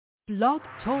Blog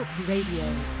Talk Radio.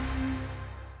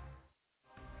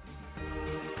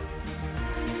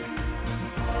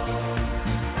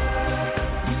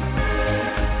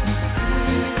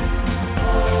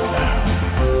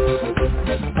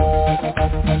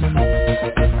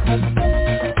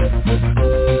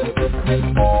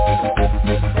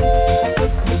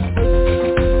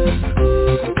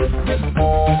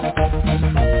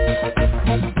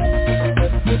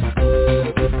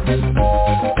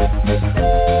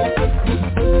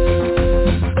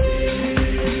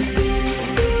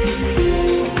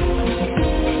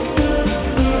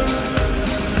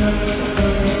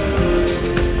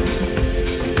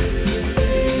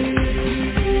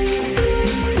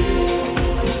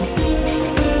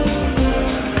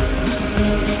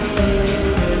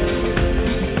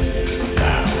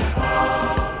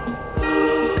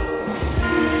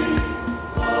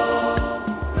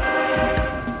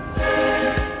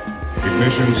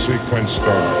 Sequence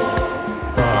start.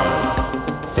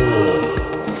 5, 4,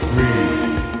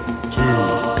 3, 2,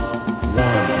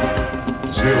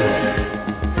 1, 0.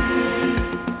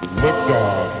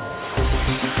 Liftoff.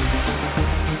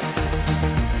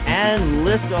 And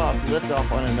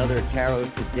liftoff on another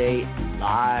Tarot Today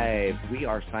Live. We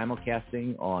are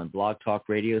simulcasting on Blog Talk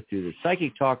Radio through the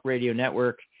Psychic Talk Radio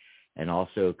Network, and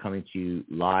also coming to you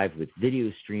live with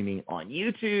video streaming on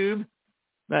YouTube.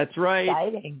 That's right.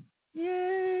 Exciting.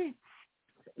 Yay.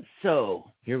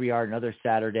 So here we are, another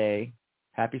Saturday.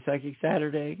 Happy Psychic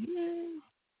Saturday. Yay.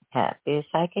 Happy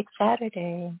Psychic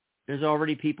Saturday. There's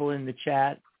already people in the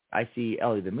chat. I see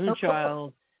Ellie the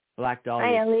Moonchild, Black Dahlia.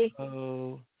 Hi, Ellie.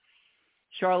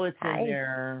 Charlotte's Hi. in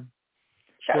there.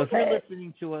 Charlotte. So if you're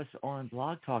listening to us on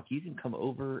Blog Talk, you can come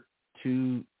over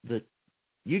to the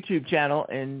YouTube channel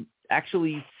and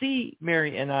actually see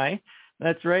Mary and I.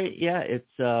 That's right. Yeah, it's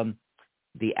the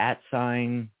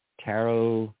 @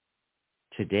 Tarot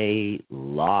Today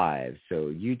Live.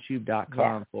 So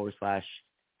youtube.com /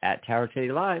 @Tarot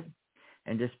Today Live,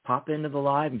 and just pop into the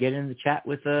live and get in the chat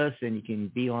with us, and you can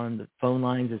be on the phone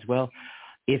lines as well.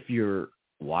 If you're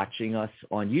watching us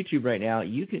on YouTube right now,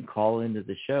 you can call into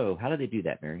the show. How do they do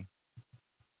that, Mary?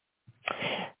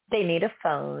 They need a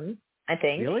phone, I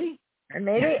think. Really? Or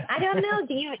maybe, I don't know.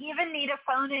 Do you even need a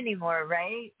phone anymore,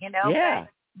 right? You know? Yeah.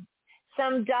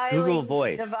 Some dialing Google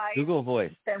Voice. device. Google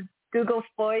Voice. Some Google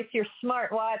Voice, your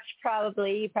smartwatch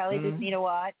probably. You probably just need a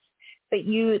watch. But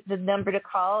the number to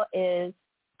call is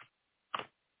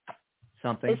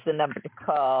something. It's the number to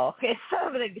call. It's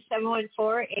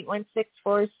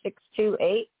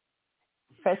 714-816-4628.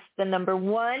 Press the number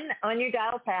 1 on your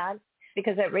dial pad,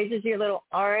 because that raises your little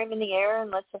arm in the air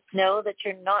and lets us know that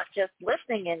you're not just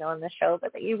listening in on the show,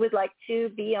 but that you would like to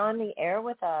be on the air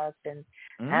with us and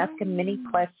ask a mini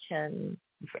question.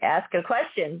 Ask a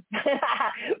question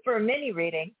for a mini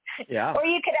reading. Yeah. Or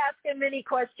you could ask a mini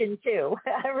question too.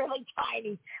 A really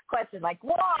tiny question like,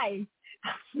 why?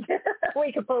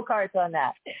 We could pull cards on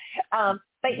that.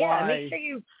 But yeah, Why? make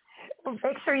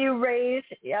sure you raise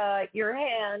your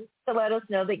hand to let us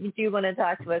know that you do want to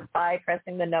talk to us by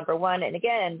pressing the number 1. And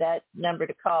again, that number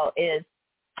to call is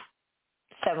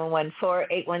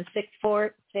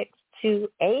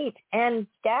 714-816-4628. And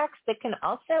Dax, that can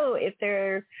also, if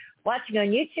they're watching on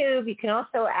YouTube, you can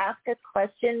also ask a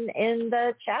question in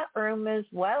the chat room as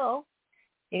well.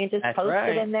 You can just post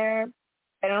it in there.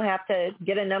 I don't have to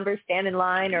get a number, stand in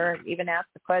line, or even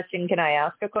ask the question, can I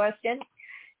ask a question?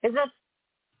 Because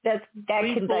that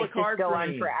can like just go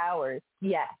on for hours.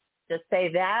 Yeah, just say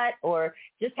that, or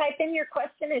just type in your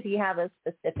question if you have a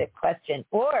specific question.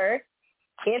 Or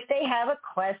if they have a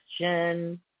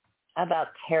question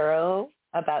about tarot,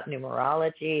 about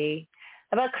numerology,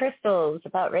 about crystals,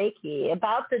 about Reiki,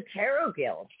 about the Tarot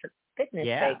Guild, for goodness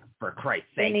sake. For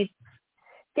Christ's sake.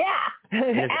 Ask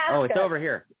it's us. over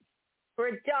here.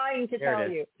 We're dying to tell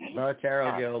you. The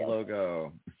Tarot Guild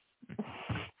logo.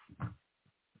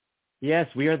 Yes,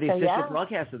 we are the official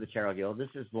broadcast of the Tarot Guild. This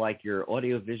is like your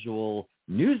audiovisual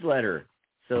newsletter,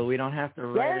 so we don't have to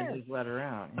write a newsletter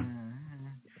out.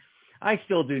 I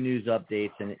still do news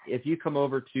updates, and if you come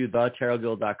over to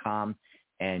thetarotguild.com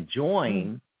and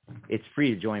join, it's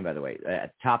free to join, by the way.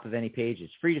 At the top of any page,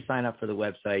 it's free to sign up for the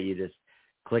website. You just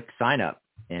click sign up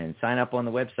and sign up on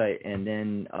the website, and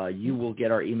then you will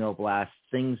get our email blasts,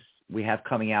 things we have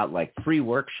coming out like free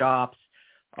workshops,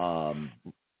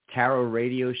 tarot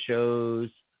radio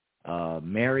shows,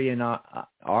 Mary and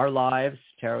our lives,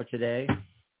 Tarot Today,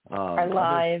 our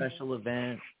lives, special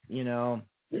events. You know,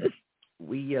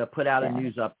 we put out a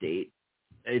news update.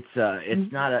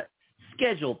 It's not a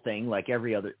scheduled thing like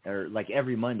every other or like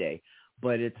every Monday,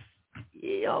 but it's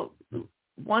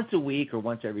once a week or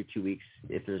once every 2 weeks.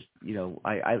 If there's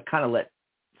I kind of let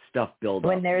stuff build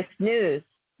when up. There's news.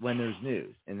 When there's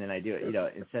news. And then I do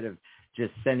it, instead of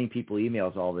just sending people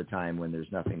emails all the time when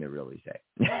there's nothing to really say.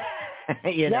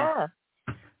 Yeah.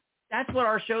 That's what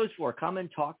our show's for. Come and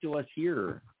talk to us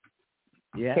here.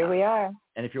 Yeah. Here we are.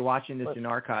 And if you're watching this in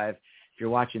archive, if you're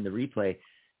watching the replay,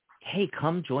 hey,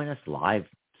 come join us live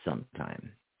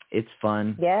sometime. It's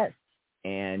fun. Yes.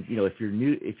 And, if you're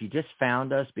new, if you just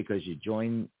found us because you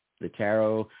joined the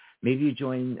Tarot, maybe you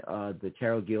joined the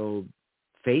Tarot Guild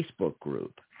Facebook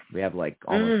group. We have like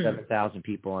almost 7,000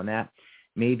 people on that.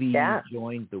 Maybe you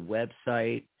joined the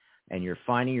website and you're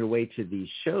finding your way to these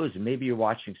shows, and maybe you're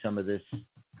watching some of this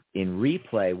in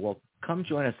replay. Well, come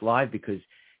join us live, because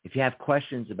if you have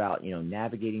questions about,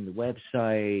 navigating the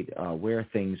website, where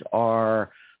things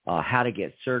are, how to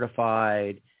get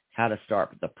certified, how to start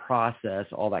the process,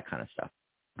 all that kind of stuff.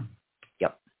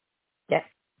 Yep. Yes.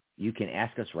 You can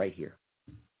ask us right here.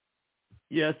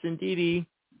 Yes, indeedy.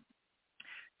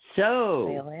 So,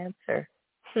 we'll answer.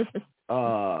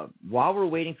 While we're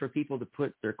waiting for people to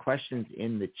put their questions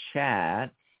in the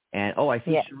chat, and I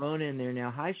see Sharona in there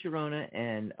now. Hi, Sharona.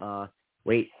 And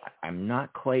wait, I'm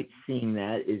not quite seeing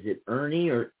that. Is it Ernie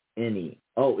or Ernie?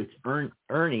 Oh, it's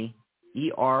Ernie,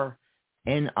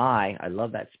 E-R-N-I. I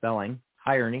love that spelling.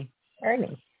 Hi, Ernie.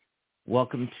 Ernie.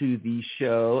 Welcome to the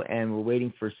show, and we're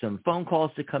waiting for some phone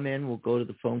calls to come in. We'll go to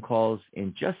the phone calls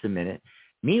in just a minute.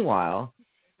 Meanwhile,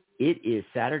 it is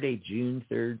Saturday, June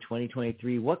 3rd,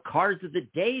 2023. What cards of the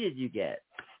day did you get?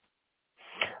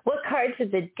 What cards of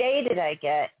the day did I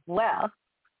get? Well,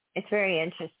 it's very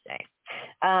interesting.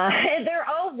 They're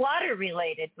all water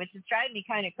related, which is driving me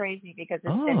kind of crazy because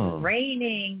it's been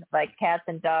raining like cats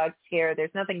and dogs here.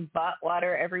 There's nothing but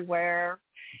water everywhere.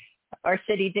 Our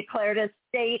city declared a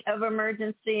state of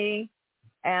emergency,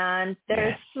 and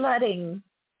there's flooding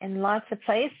in lots of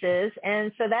places.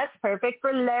 And so that's perfect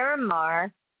for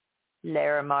Larimar.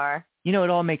 It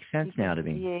all makes sense now to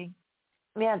me.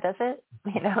 Yeah, does it?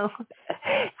 So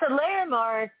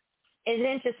Larimar is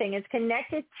interesting. It's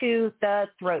connected to the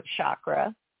throat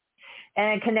chakra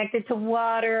and connected to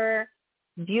water.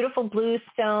 Beautiful blue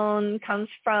stone, comes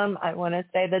from, I want to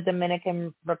say, the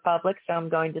Dominican Republic, so I'm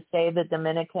going to say the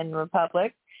Dominican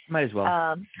Republic. Might as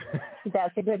well.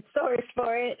 That's a good source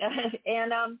for it.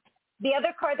 And the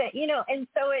other card that, and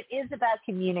so it is about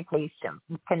communication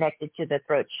connected to the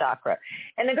throat chakra.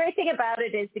 And the great thing about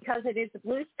it is because it is a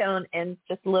blue stone and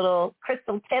just a little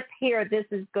crystal tip here, this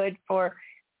is good for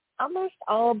almost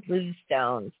all blue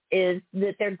stones, is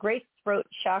that they're great throat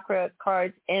chakra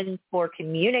cards and for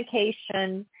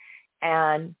communication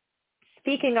and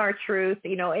speaking our truth,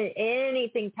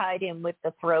 anything tied in with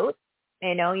the throat.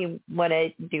 You want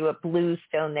to do a blue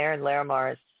stone there, and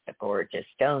Larimar is a gorgeous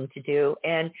stone to do.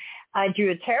 And I drew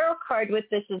a tarot card with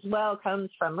this as well. Comes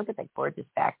from, look at that gorgeous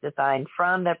back design,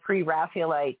 from the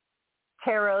pre-Raphaelite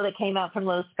tarot that came out from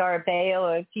Los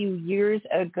Scarabeo a few years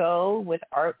ago with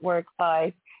artwork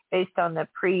based on the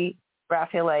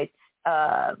pre-Raphaelite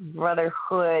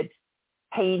Brotherhood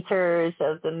painters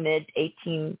of the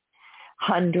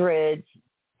mid-1800s,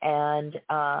 and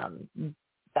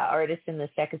the artist in the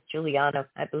deck is Giuliano,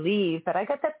 I believe. But I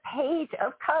got the Page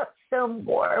of Cups, so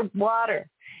more water.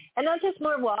 And not just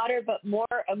more water, but more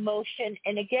emotion.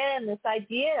 And again, this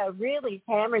idea really is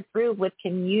hammered through with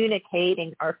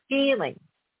communicating our feelings,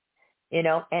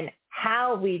 and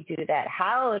how we do that.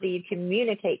 How do you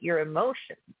communicate your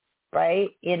emotions,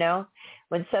 right?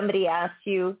 When somebody asks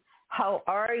you, how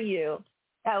are you?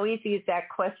 How easy is that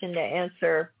question to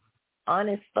answer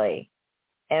honestly?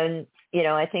 And,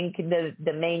 I think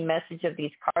the main message of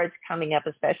these cards coming up,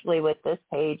 especially with this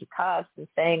Page of Cups, is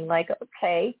saying like,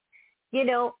 okay,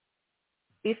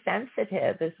 be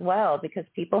sensitive as well, because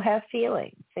people have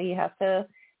feelings. So you have to,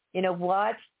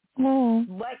 watch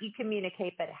what you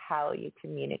communicate, but how you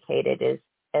communicate it is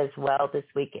as well this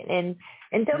weekend.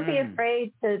 And don't be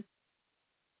afraid to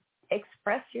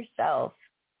express yourself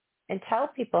and tell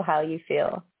people how you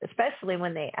feel, especially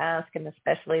when they ask, and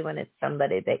especially when it's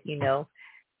somebody that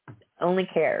only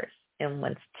cares and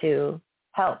wants to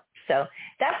help. So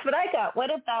that's what I got.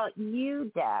 What about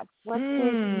you, Dax? What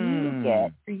did you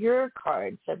get for your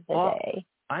cards of the day?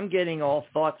 I'm getting all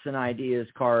thoughts and ideas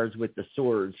cards with the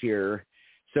swords here.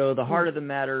 So the heart of the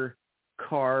matter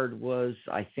card was,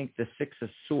 I think, the Six of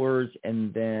Swords,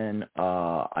 and then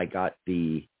I got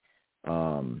the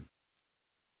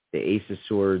Ace of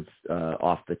Swords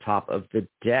off the top of the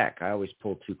deck. I always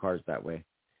pull two cards that way.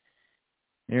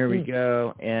 There we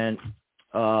go. And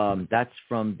that's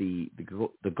from the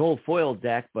gold foil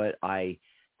deck, but I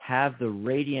have the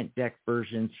Radiant deck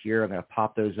versions here. I'm going to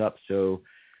pop those up so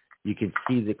you can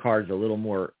see the cards a little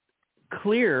more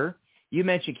clear. you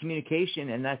mentioned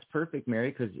communication, and that's perfect, Mary,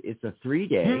 because it's a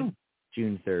 3-day,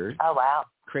 June 3rd. Oh, wow.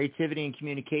 Creativity and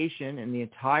communication, and the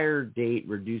entire date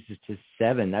reduces to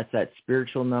 7. That's that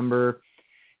spiritual number,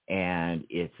 and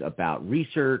it's about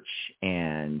research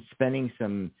and spending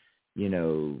some,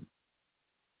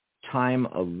 time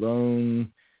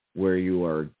alone where you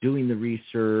are doing the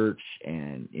research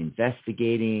and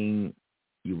investigating.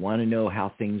 You want to know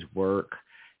how things work.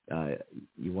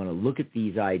 You want to look at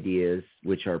these ideas,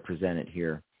 which are presented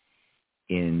here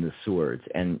in the swords.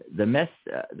 And the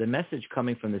message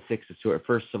coming from the Six of Swords,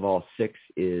 first of all, 6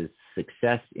 is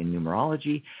success in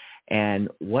numerology. And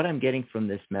what I'm getting from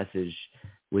this message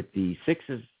with the Six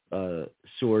of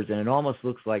Swords, and it almost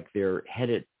looks like they're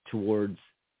headed towards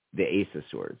the Ace of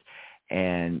Swords.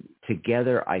 And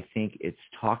together, I think it's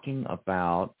talking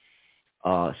about,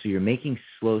 so you're making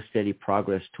slow, steady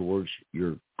progress towards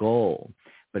your goal.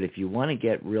 But if you want to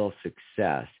get real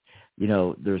success,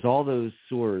 there's all those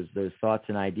swords, those thoughts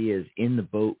and ideas in the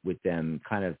boat with them,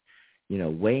 kind of,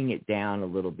 weighing it down a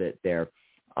little bit there.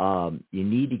 You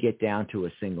need to get down to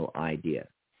a single idea.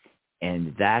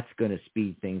 And that's going to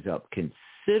speed things up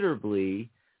considerably,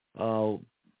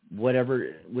 whatever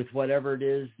it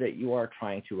is that you are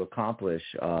trying to accomplish.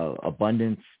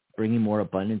 Abundance, bringing more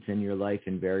abundance in your life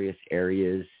in various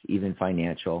areas, even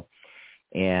financial.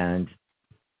 And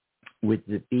with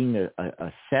it being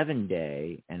a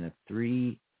 7-day and a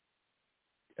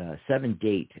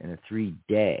 7-date and a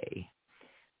 3-day,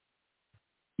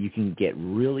 you can get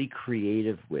really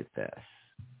creative with this.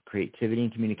 Creativity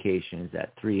and communication is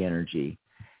that 3 energy,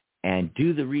 and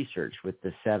do the research with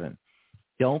the 7.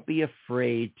 Don't be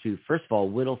afraid to, first of all,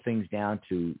 whittle things down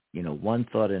to, one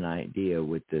thought and idea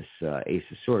with this Ace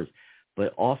of Swords,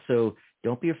 but also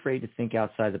don't be afraid to think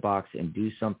outside the box and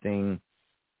do something.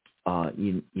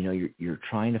 You're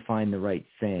trying to find the right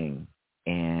thing,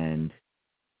 and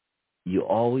you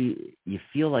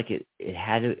feel like it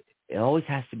always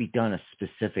has to be done a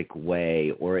specific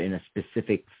way or in a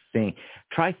specific thing.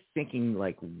 Try thinking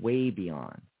like way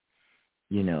beyond.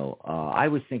 I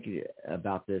was thinking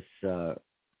about this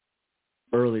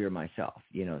earlier myself,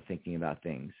 thinking about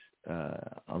things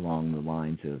along the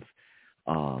lines of,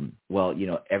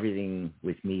 everything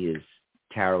with me is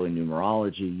tarot and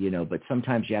numerology, but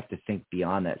sometimes you have to think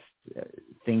beyond that,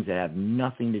 things that have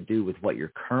nothing to do with what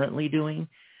you're currently doing,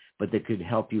 but that could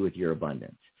help you with your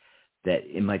abundance. That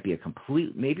it might be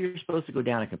maybe you're supposed to go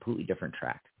down a completely different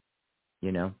track,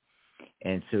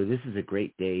 And so this is a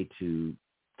great day to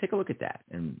take a look at that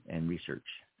and research.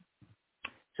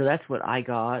 So that's what I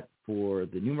got for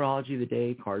the numerology of the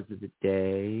day, cards of the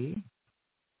day.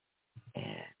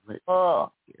 And let's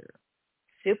see here.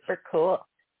 Super cool.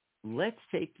 Let's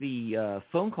take the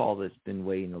phone call that's been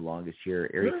waiting the longest here,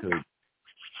 area code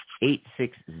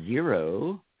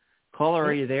 860. Caller,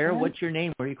 are you there? What's your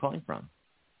name? Where are you calling from?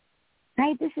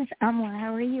 Hi, this is Amla.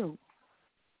 How are you?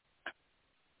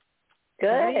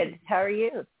 Good. How are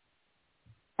you?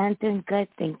 I'm doing good,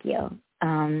 thank you.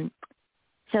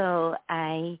 So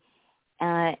it's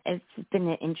been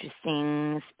an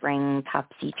interesting spring,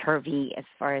 topsy-turvy as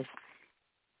far as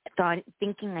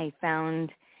thinking I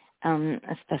found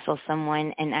a special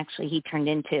someone, and actually he turned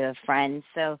into a friend.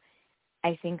 So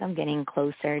I think I'm getting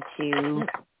closer to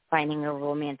finding a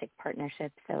romantic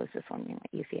partnership. So I was just wondering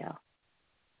what you feel.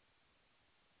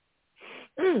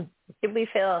 Did we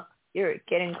feel you're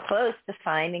getting close to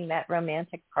finding that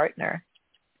romantic partner,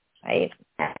 right?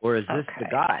 Or is this the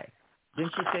guy?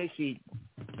 Didn't she say she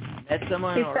met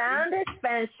someone? She found a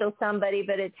special somebody,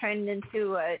 but it turned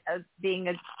into being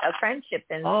a friendship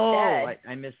instead. Oh,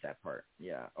 I missed that part.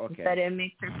 Yeah, okay. But it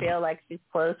makes her feel like she's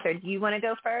closer. Do you want to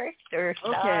go first, or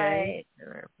should I,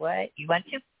 or what? You want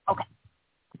to? Okay.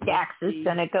 Dax is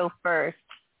going to go first.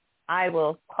 I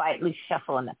will quietly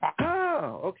shuffle in the back.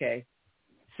 Oh, okay.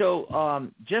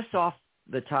 So just off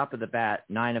the top of the bat,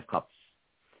 9 of Cups,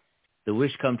 the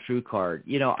wish come true card.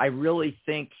 I really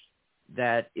think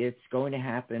that it's going to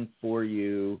happen for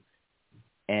you,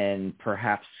 and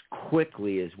perhaps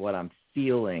quickly is what I'm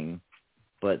feeling.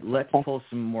 But let's pull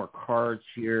some more cards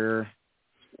here.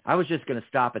 I was just going to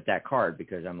stop at that card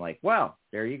because I'm like, well,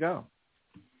 there you go.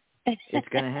 It's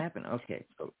going to happen. Okay.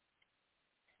 So,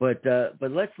 but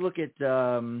let's look at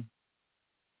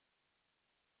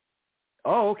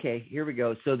okay, here we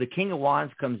go. So the King of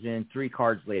Wands comes in 3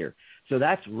 cards later. So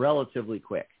that's relatively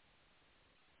quick.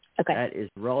 Okay. That is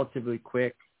relatively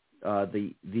quick.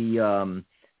 The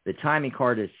timing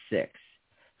card is 6.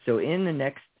 So in the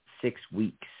next 6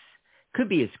 weeks, could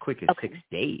be as quick as 6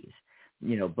 days,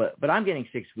 but I'm getting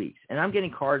 6 weeks, and I'm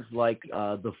getting cards like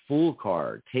the Fool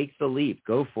card, take the leap,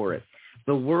 go for it.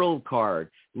 The World card,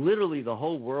 literally the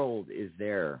whole world is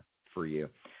there for you.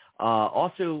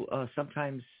 Also,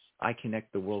 sometimes I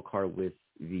connect the world card with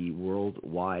the World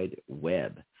Wide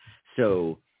Web.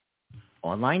 So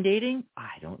online dating,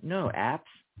 I don't know, apps,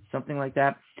 something like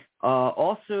that.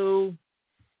 Also,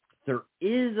 there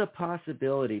is a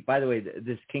possibility, by the way,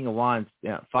 this King of Wands,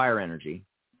 fire energy,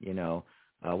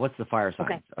 what's the fire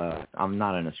sign? Okay. I'm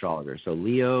not an astrologer. So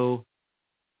Leo,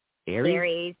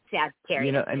 Aries,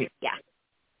 Sagittarius. Yeah.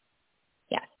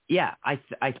 Yeah, I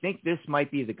think this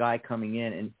might be the guy coming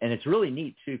in, and it's really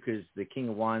neat too because the King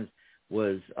of Wands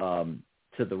was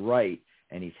to the right,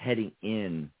 and he's heading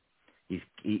in. He's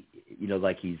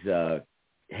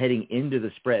heading into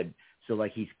the spread, so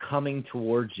like he's coming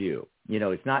towards you.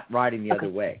 It's not riding the other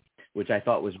way, which I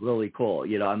thought was really cool.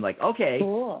 I'm like, okay,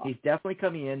 cool. He's definitely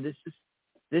coming in.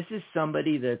 This is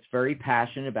somebody that's very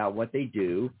passionate about what they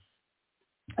do.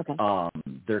 Okay.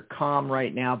 They're calm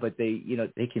right now, but they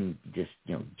can just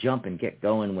jump and get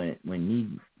going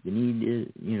when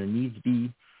needs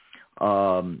be.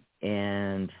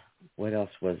 And what else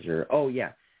was there? Oh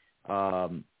yeah,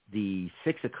 the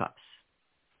Six of Cups,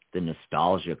 the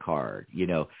nostalgia card.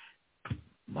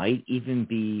 Might even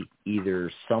be either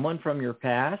someone from your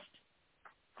past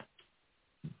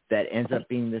that ends up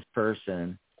being this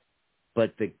person,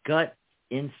 but the gut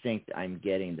instinct I'm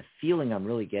getting, the feeling I'm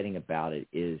really getting about it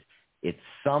is it's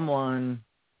someone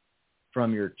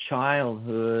from your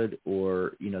childhood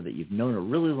or, that you've known a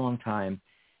really long time.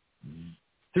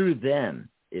 Through them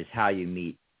is how you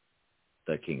meet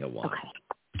the King of Wands.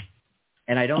 Okay.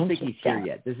 And I don't think he's here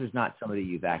yet. This is not somebody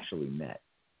you've actually met.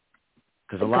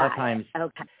 Because a lot of times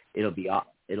it'll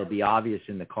be obvious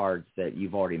in the cards that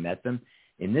you've already met them.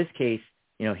 In this case,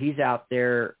 he's out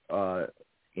there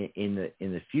in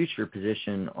the future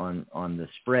position on the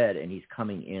spread, and he's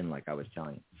coming in like I was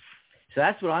telling you. So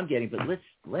that's what I'm getting. But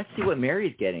let's see what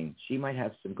Mary's getting. She might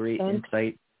have some great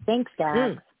insight. Thanks,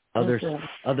 Dad.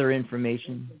 Other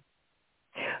information.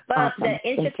 But the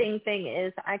interesting thing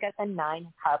is, I got the 9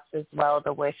 of Cups as well,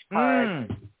 the wish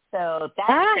card. So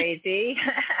that's crazy.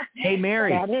 Hey,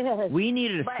 Mary, we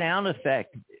needed a sound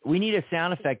effect. We need a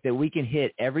sound effect that we can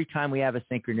hit every time we have a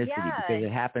synchronicity because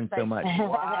it happens so much.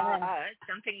 Something,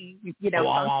 funky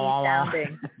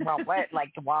sounding. Well, what,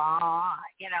 like, wah,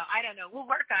 I don't know. We'll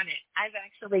work on it. I've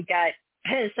actually got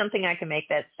something I can make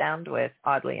that sound with,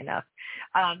 oddly enough.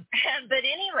 But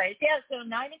anyways, so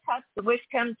 9 of Cups, the wish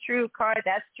comes true card.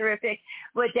 That's terrific.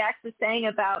 What Dax was saying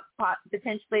about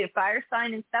potentially a fire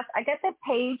sign and stuff, I got the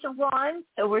Page of Wands,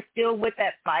 so we're still with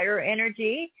that fire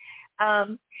energy.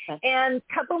 And a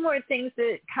couple more things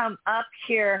that come up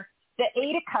here. The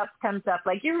 8 of Cups comes up,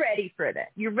 like you're ready for that.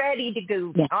 You're ready to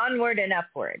go onward and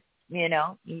upward.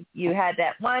 You had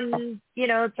that one,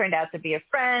 turned out to be a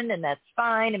friend, and that's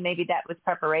fine. And maybe that was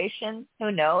preparation.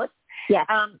 Who knows? Yeah.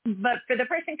 But for the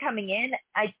person coming in,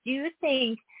 I do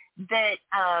think that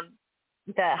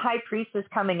the High Priestess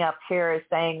coming up here is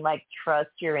saying, like,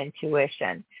 trust your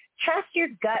intuition. Trust your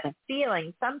gut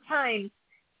feeling. Sometimes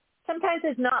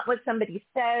it's not what somebody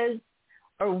says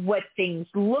or what things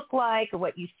look like or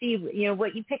what you see,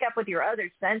 what you pick up with your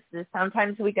other senses.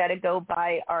 Sometimes we got to go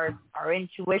by our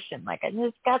intuition. Like, I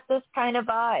just got this kind of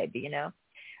vibe,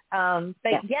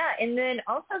 and then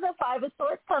also the 5 of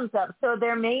Swords comes up. So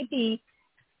there may be,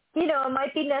 it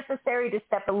might be necessary to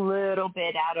step a little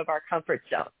bit out of our comfort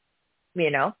zone,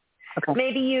 Okay.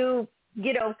 Maybe you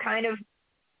kind of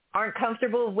aren't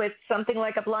comfortable with something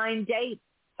like a blind date,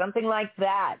 something like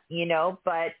that,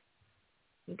 but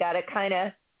you got to kind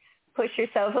of push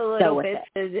yourself a little bit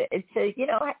to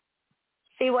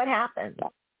see what happens,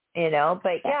 But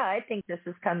I think this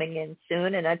is coming in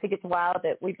soon, and I think it's wild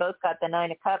that we both got the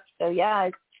 9 of Cups. So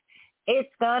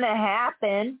it's gonna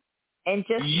happen, and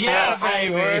just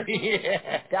baby,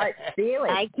 gut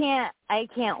feeling. I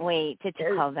can't wait to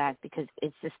call back because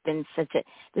it's just been such a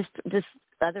this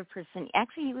other person.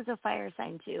 Actually, he was a fire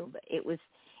sign too, but it was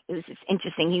just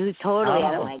interesting. He was totally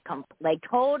out of my comfort, like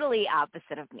totally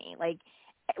opposite of me. Like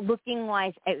looking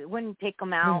wise, I wouldn't pick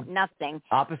him out, nothing.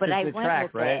 Opposites but I went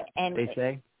attract, with right? it, and they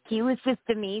say he was just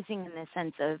amazing in the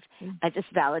sense of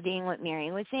just validating what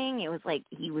Mary was saying. It was like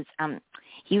he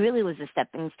really was a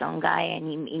stepping stone guy, and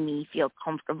he made me feel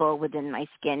comfortable within my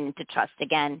skin to trust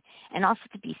again, and also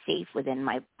to be safe within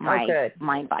my mind,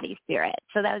 body, spirit.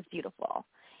 So that was beautiful.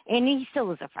 And he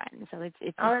still is a friend, so it's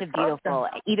just a beautiful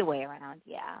either way around.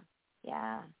 Yeah.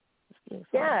 It's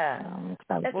beautiful. Yeah.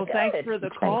 So, well, thanks for the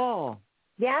call.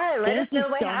 Yeah, let us know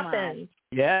what happens.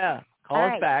 Yeah, call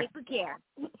us back. Take good care.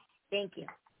 Thank you.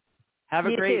 Have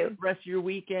a great rest of your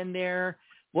weekend there.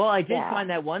 Well, I did find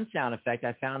that one sound effect.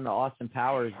 I found the Austin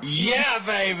Powers. Yeah,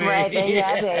 baby. Right,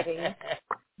 yeah, baby.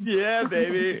 Yeah,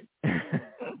 baby.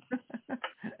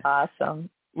 awesome.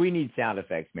 We need sound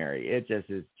effects, Mary. It just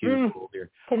is too cool here.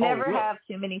 Can never have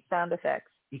too many sound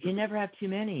effects. You can never have too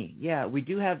many. Yeah, we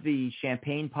do have the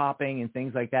champagne popping and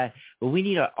things like that, but we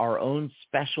need our own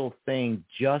special thing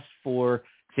just for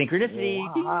synchronicity.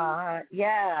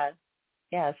 Yeah,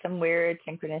 some weird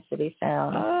synchronicity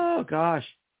sound. Oh, gosh.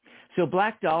 So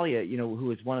Black Dahlia, who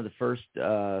was one of the first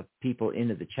people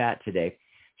into the chat today,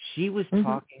 she was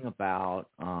talking about,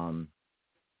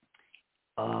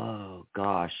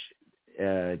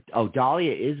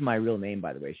 Dahlia is my real name,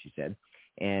 by the way, she said.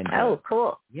 And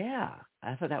cool. Yeah,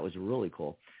 I thought that was really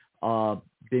cool.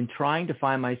 Been trying to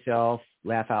find myself,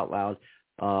 laugh out loud.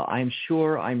 I'm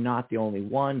sure I'm not the only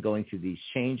one going through these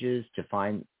changes to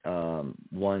find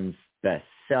one's best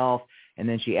self. And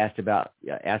then she asked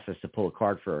us to pull a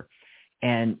card for her.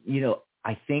 And,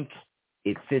 I think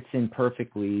it fits in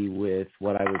perfectly with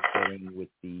what I was saying with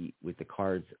the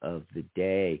cards of the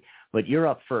day. But you're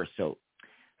up first, so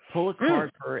pull a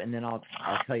card for her, and then I'll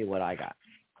tell you what I got.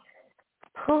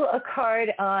 Pull a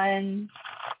card on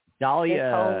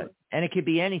Dahlia, and it could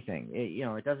be anything.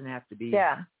 It doesn't have to be.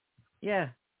 Yeah.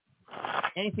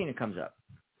 Anything that comes up.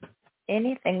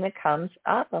 Anything that comes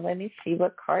up. Well, let me see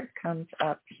what card comes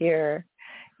up here.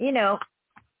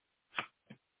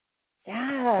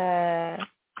 I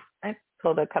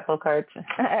pulled a couple cards.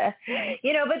 But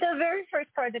the very first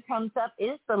card that comes up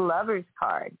is the Lover's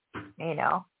card, And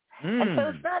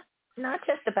so it's not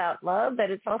just about love, but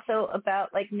it's also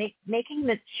about like making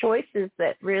the choices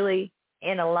that really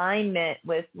in alignment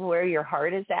with where your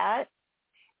heart is at.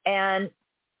 And,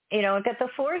 I've got the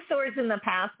Four Swords in the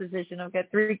past position. I've got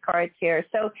 3 cards here.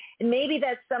 So maybe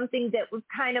that's something that was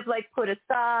kind of like put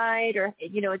aside or,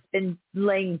 it's been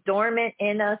laying dormant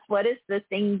in us. What is the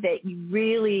thing that you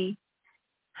really,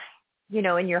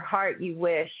 in your heart you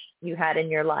wish you had in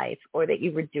your life or that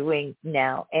you were doing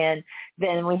now? And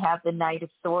then we have the Knight of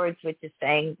Swords, which is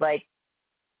saying, like,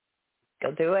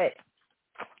 go do it.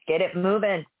 Get it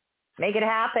moving. Make it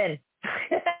happen.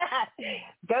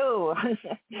 Go.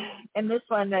 And this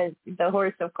one, the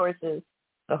horse, of course, is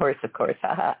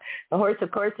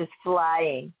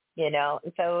flying,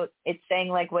 So it's saying,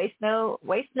 like, waste no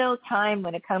time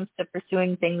when it comes to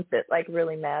pursuing things that, like,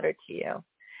 really matter to you.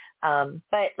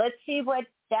 But let's see what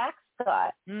Dax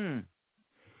got.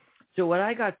 So what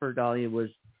I got for Dahlia was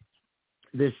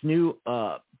this new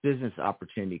business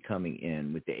opportunity coming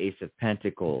in with the Ace of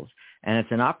Pentacles, and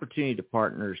it's an opportunity to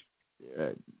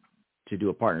do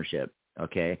a partnership,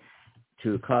 okay?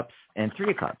 2 of Cups and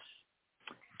 3 of Cups.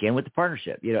 Again, with the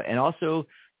partnership, and also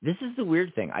this is the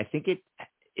weird thing. I think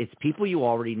it's people you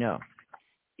already know.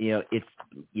 It's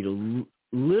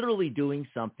literally doing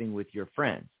something with your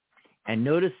friends. And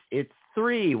notice it's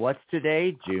 3. What's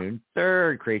today? June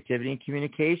 3rd. Creativity and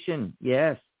communication.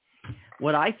 Yes.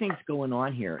 What I think is going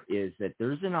on here is that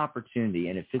there's an opportunity,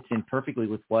 and it fits in perfectly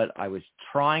with what I was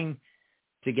trying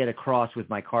to get across with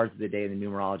my cards of the day in the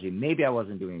numerology. Maybe I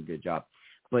wasn't doing a good job.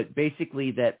 But basically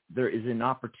that there is an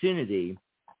opportunity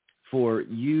for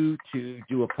you to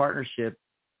do a partnership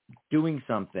doing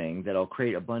something that'll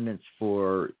create abundance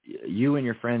for you and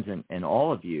your friends and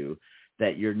all of you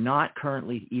that you're not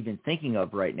currently even thinking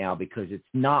of right now because it's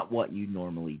not what you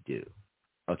normally do.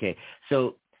 Okay,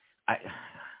 so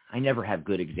I never have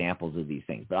good examples of these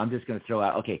things, but I'm just going to throw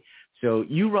out, okay, so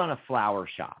you run a flower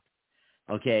shop,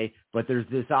 okay, but there's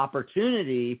this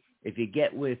opportunity if you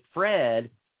get with Fred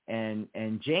and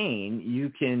Jane,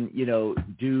 you can,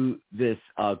 do this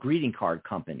greeting card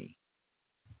company.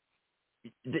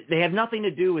 They have nothing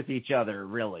to do with each other,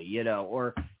 really,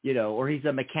 or he's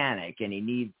a mechanic and he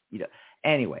needs,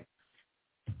 anyway,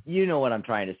 what I'm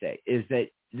trying to say is that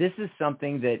this is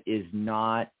something that is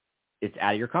not, it's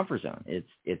out of your comfort zone.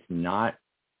 It's not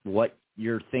what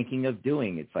you're thinking of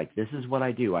doing. It's like, this is what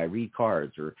I do. I read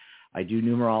cards, or I do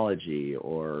numerology,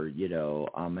 or,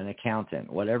 I'm an accountant,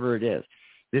 whatever it is.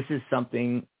 This is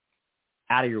something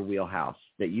out of your wheelhouse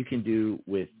that you can do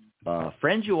with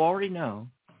friends you already know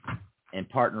and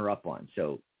partner up on.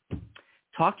 So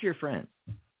talk to your friends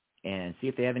and see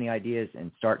if they have any ideas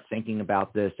and start thinking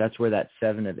about this. That's where that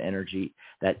 7 energy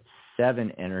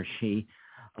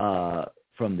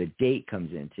from the date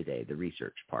comes in today, the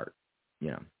research part,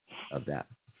 of that.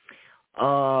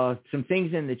 Some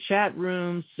things in the chat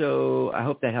room. So I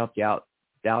hope that helped you out,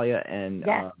 Dahlia. And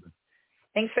yeah.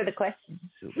 Thanks for the question.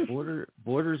 So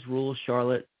borders rule,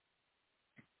 Charlotte.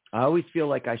 I always feel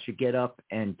like I should get up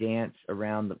and dance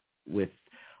around with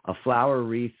a flower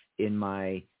wreath in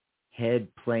my head,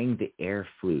 playing the air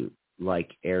flute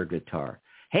like air guitar.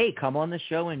 Hey, come on the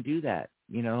show and do that.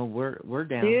 We're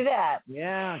down. Do that.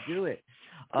 Yeah, do it.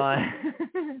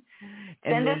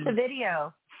 Send us a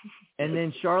video. And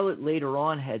then Charlotte later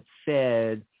on had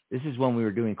said, this is when we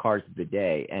were doing cards of the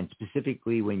day, and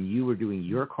specifically when you were doing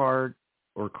your card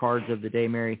or cards of the day,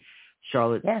 Mary,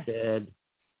 Charlotte said,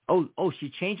 oh, she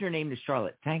changed her name to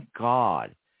Charlotte. Thank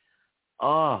God.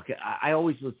 Oh, I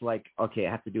always was like, okay,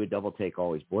 I have to do a double take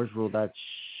always. Boys rule that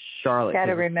Charlotte. Got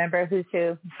to remember who's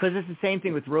who. Because it's the same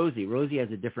thing with Rosie. Rosie has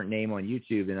a different name on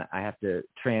YouTube, and I have to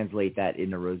translate that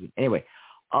into Rosie. Anyway,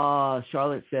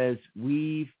 Charlotte says,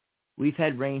 we've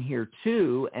had rain here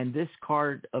too, and this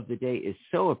card of the day is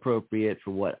so appropriate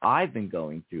for what I've been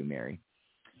going through, Mary.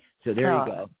 So there you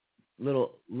go.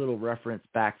 Little reference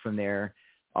back from there.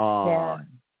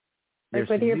 Like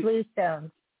with your blue stones.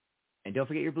 And don't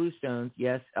forget your blue stones.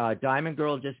 Yes. Diamond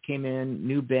Girl just came in.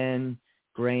 New Ben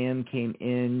Graham came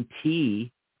in.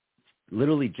 T,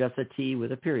 literally just a T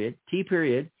with a period. T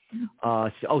period.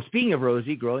 Speaking of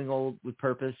Rosie, growing old with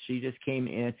purpose, she just came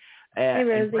in. And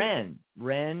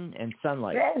Ren and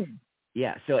Sunlight. Ren.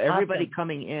 Yeah. So everybody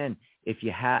coming in, if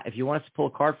you want us to pull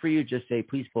a card for you, just say,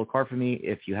 please pull a card for me.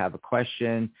 If you have a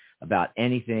question about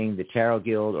anything, the Tarot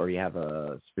Guild, or you have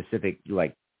a specific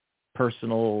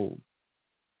personal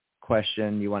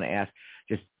question you want to ask,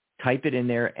 just type it in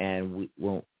there, and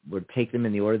we'll take them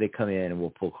in the order they come in, and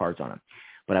we'll pull cards on them.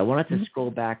 But I wanted to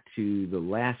scroll back to the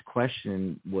last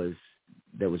question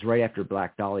that was right after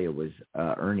Black Dahlia was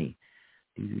Ernie.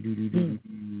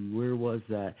 Where was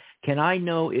that? Can I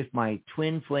know if my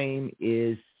twin flame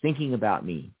is thinking about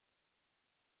me?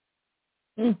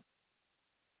 Whose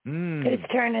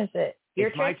turn is it?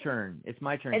 It's my turn. It's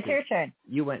my turn. It's your turn.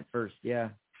 You went first, yeah.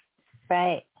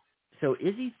 Right. So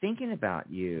is he thinking about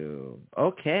you?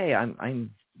 Okay,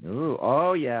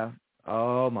 oh yeah.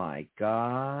 Oh my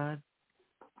God.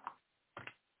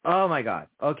 Oh my God.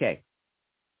 Okay.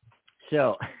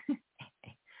 So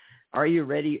are you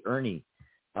ready, Ernie?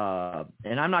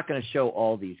 And I'm not going to show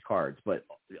all these cards, but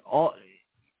all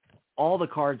the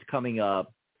cards coming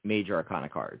up, major arcana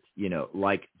cards,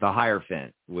 like the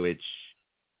Hierophant, which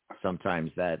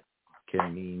sometimes that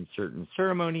can mean certain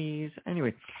ceremonies.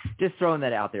 Anyway, just throwing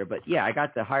that out there. But yeah, I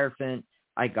got the Hierophant.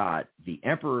 I got the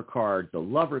Emperor card, the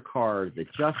Lover card, the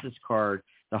Justice card.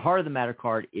 The Heart of the Matter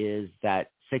card is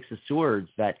that Six of Swords,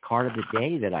 that card of the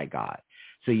day that I got.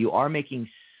 So you are making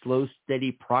slow,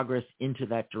 steady progress into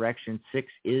that direction. 6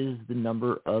 is the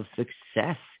number of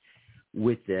success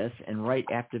with this. And right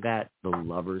after that, the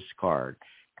Lover's card.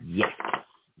 Yes.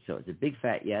 So it's a big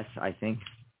fat yes, I think,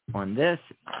 on this.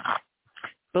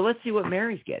 But let's see what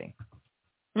Mary's getting.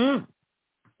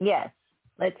 Yes.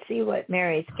 Let's see what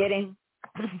Mary's getting.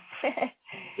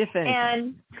 If anything.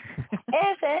 And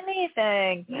if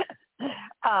anything.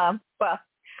 Well,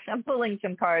 I'm pulling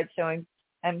some cards, so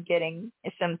I'm getting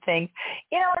some things.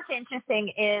 What's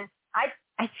interesting is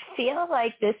I feel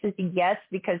like this is a yes,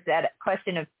 because that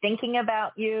question of thinking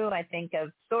about you, I think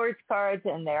of Swords cards,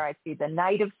 and there I see the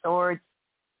Knight of Swords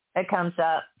that comes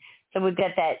up. So we've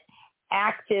got that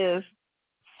active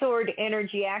sword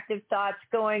energy, active thoughts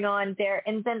going on there.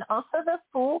 And then also the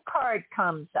Fool card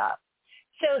comes up.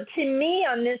 So to me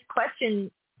on this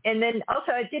question, and then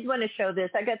also I did want to show this,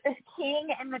 I got the King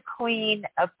and the Queen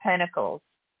of Pentacles.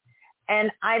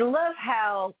 And I love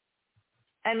how,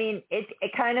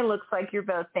 it kind of looks like you're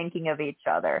both thinking of each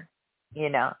other.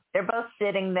 They're both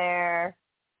sitting there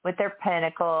with their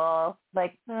pentacle,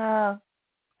 like, oh,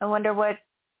 I wonder what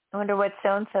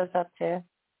so-and-so's up to.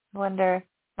 I wonder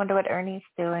what Ernie's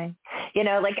doing. I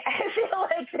feel like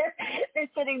they're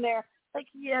sitting there like,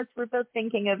 yes, we're both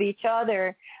thinking of each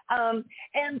other.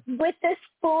 And with this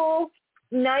full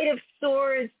Knight of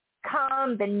Swords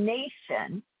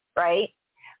combination, right?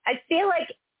 I feel like,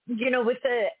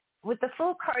 with the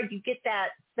Fool card, you get that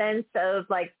sense of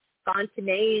like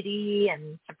spontaneity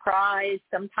and surprise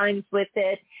sometimes with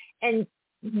it. And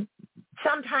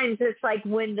sometimes it's like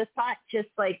when the thought just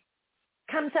like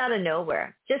comes out of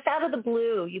nowhere, just out of the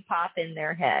blue, you pop in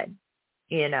their head,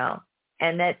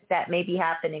 and that may be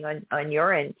happening on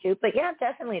your end too. But yeah,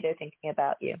 definitely they're thinking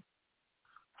about you.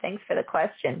 Thanks for the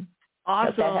question.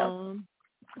 Awesome.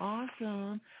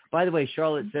 By the way,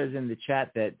 Charlotte says in the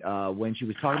chat that when she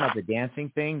was talking about the dancing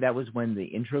thing, that was when the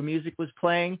intro music was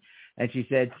playing. And she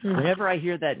said, whenever I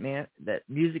hear that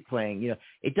music playing,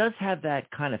 it does have that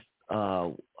kind of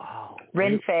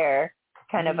Ren Fair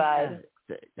kind of vibe.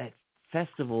 That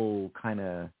festival kind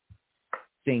of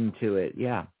thing to it.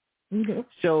 Yeah. Mm-hmm.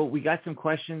 So we got some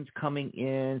questions coming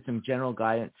in, some general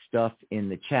guidance stuff in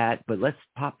the chat, but let's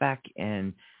pop back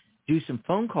and do some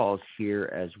phone calls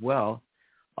here as well.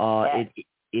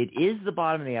 It is the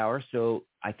bottom of the hour, so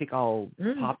I think I'll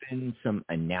pop in some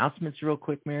announcements real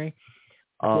quick, Mary.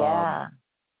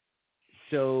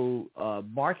 So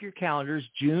mark your calendars,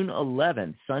 June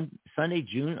 11th, Sunday,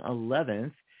 June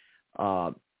 11th.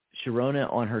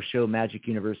 Sharona on her show Magic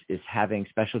Universe is having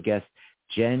special guest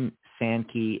Jen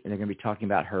Sankey, and they're going to be talking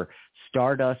about her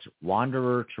Stardust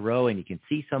Wanderer Tarot, and you can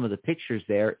see some of the pictures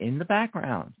there in the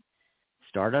background.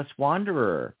 Stardust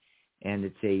Wanderer, and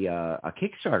it's a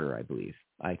Kickstarter, I believe.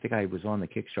 I think I was on the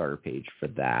Kickstarter page for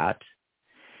that.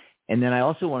 And then I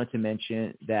also wanted to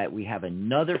mention that we have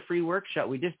another free workshop.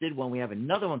 We just did one. We have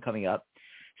another one coming up,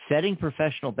 Setting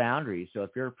Professional Boundaries. So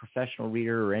if you're a professional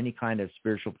reader or any kind of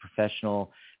spiritual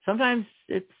professional, sometimes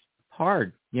it's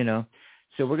hard, you know.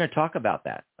 So we're going to talk about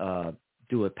that,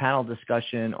 do a panel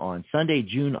discussion on Sunday,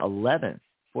 June 11th,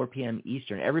 4 p.m.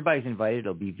 Eastern. Everybody's invited.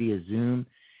 It'll be via Zoom.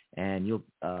 And you'll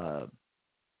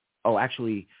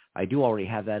actually, I do already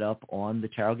have that up on the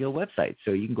Tarot Guild website.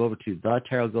 So you can go over to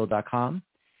thetarotguild.com,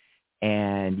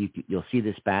 and you'll see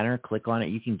this banner. Click on it.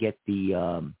 You can get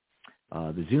the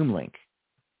Zoom link.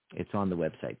 It's on the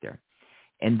website there.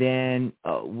 And then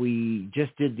we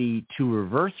just did the To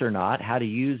Reverse or Not, how to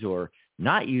use or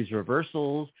not use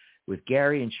reversals with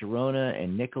Gary and Sharona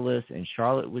and Nicholas, and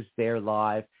Charlotte was there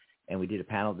live, and we did a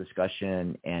panel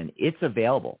discussion, and it's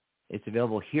available. It's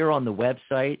available here on the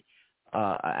website.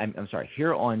 I'm sorry,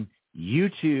 here on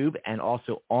YouTube and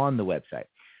also on the website.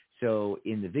 So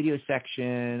in the video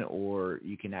section, or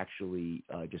you can actually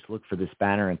just look for this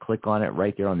banner and click on it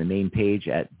right there on the main page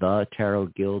at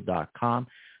thetarotguild.com.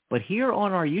 But here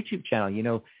on our YouTube channel, you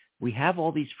know, we have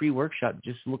all these free workshops.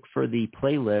 Just look for the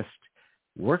playlist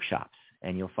workshops,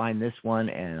 and you'll find this one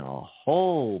and a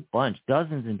whole bunch,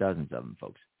 dozens and dozens of them,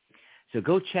 folks. So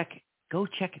go check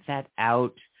that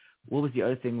out. What was the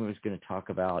other thing we was going to talk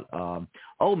about?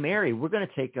 Mary, we're going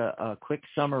to take a quick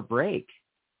summer break.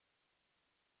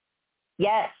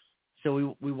 Yes.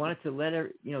 So we wanted to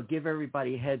give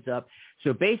everybody a heads up.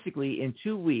 So basically, in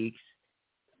 2 weeks,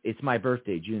 it's my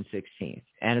birthday, June 16th,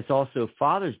 and it's also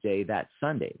Father's Day that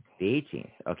Sunday, the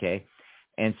 18th. Okay,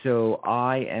 and so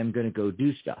I am going to go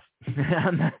do stuff.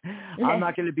 I'm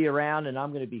not going to be around, and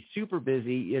I'm going to be super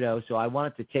busy, you know. So I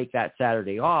wanted to take that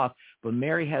Saturday off, but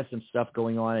Mary has some stuff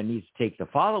going on and needs to take the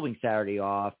following Saturday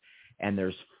off, and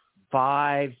there's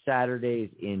 5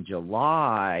 Saturdays in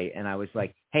July, and I was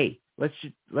like, hey, let's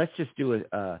just do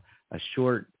a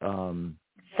short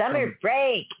summer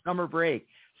break. Summer break.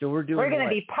 So we're going to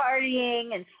be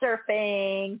partying and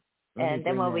surfing, and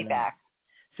then we'll be back.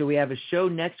 So we have a show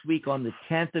next week on the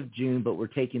 10th of June, but we're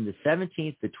taking the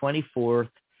 17th, the 24th,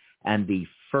 and the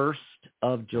 1st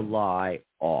of July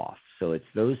off. So it's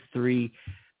those 3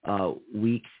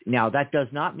 weeks. Now, that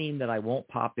does not mean that I won't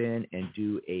pop in and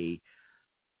do a,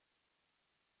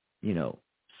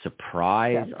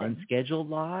 surprise unscheduled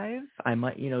live. I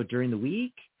might, during the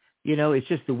week. It's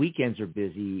just the weekends are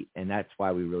busy, and that's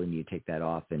why we really need to take that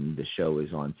off, and the show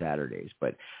is on Saturdays,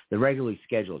 but the regularly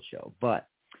scheduled show. But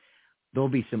there'll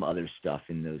be some other stuff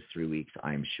in those 3 weeks,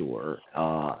 I'm sure.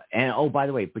 And, by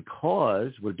the way,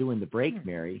 because we're doing the break,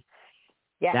 Mary,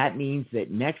 that means that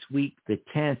next week, the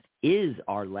 10th, is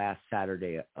our last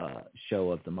Saturday show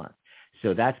of the month.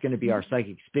 So that's going to be our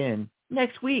Psychic Spin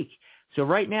next week. So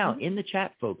right now, in the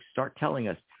chat, folks, start telling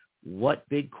us what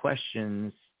big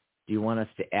questions do you want us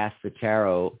to ask the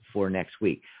tarot for next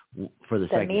week for the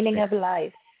Psychic meaning Spin? of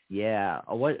life. Yeah.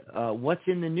 What's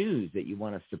in the news that you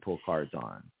want us to pull cards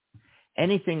on?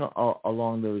 Anything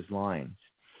along those lines.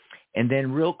 And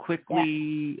then real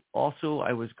quickly, also,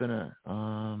 I was going to,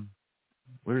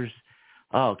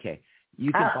 okay.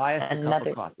 You can buy us a cup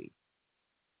of coffee.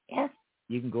 Yeah.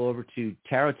 You can go over to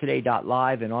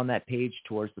tarottoday.live, and on that page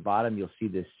towards the bottom, you'll see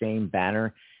this same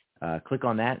banner. Click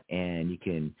on that, and you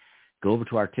can go over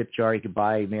to our tip jar. You can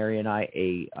buy Mary and I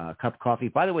a cup of coffee.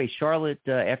 By the way, Charlotte,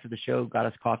 after the show, got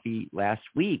us coffee last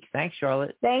week. Thanks,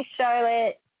 Charlotte. Thanks,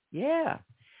 Charlotte. Yeah.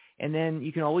 And then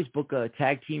you can always book a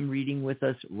tag team reading with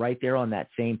us right there on that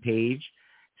same page.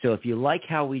 So if you like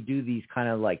how we do these kind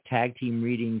of like tag team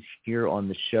readings here on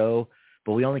the show,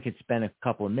 but we only can spend a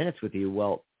couple of minutes with you,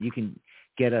 well, you can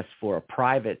get us for a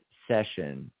private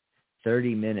session,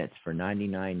 30 minutes for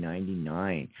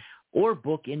 $99.99, or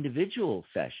book individual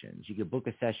sessions. You can book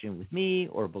a session with me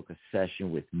or book a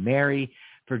session with Mary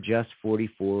for just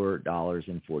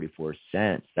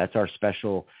 $44.44. That's our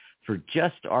special for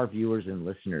just our viewers and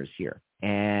listeners here.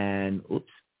 And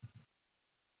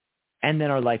then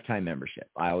our lifetime membership.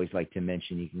 I always like to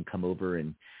mention you can come over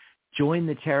and join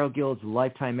the Tarot Guild's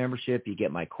lifetime membership. You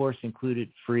get my course included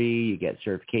free. You get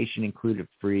certification included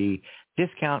free.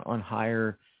 Discount on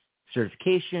higher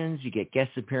certifications. You get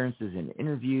guest appearances and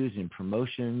interviews and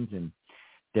promotions. And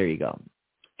there you go.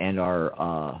 And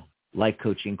our life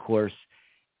coaching course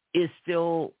is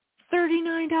still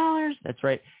 $39 $99. That's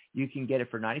right. You can get it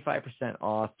for 95%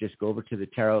 off. Just go over to the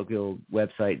Tarot Guild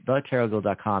website,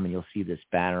 thetarotguild.com, and you'll see this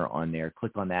banner on there.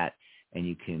 Click on that, and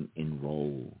you can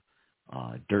enroll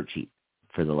dirt cheap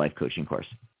for the life coaching course.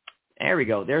 There we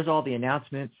go. There's all the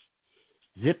announcements.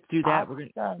 Zip through that.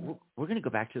 Awesome. We're gonna go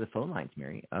back to the phone lines,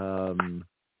 Mary.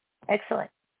 Excellent.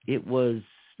 It was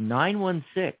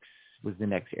 916 was the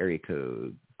next area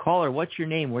code. Caller, what's your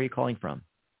name? Where are you calling from?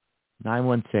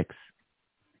 916.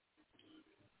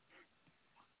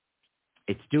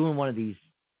 It's doing one of these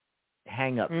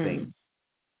hang-up things.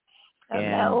 Oh,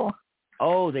 no.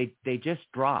 Oh, they just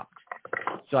dropped.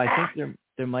 So I think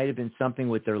there might have been something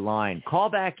with their line. Call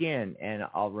back in, and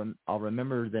I'll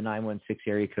remember the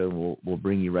 916 area code, and we'll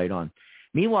bring you right on.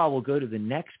 Meanwhile, we'll go to the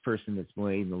next person that's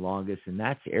waiting the longest, and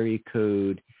that's area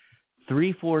code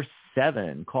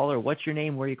 347. Caller, what's your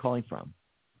name? Where are you calling from?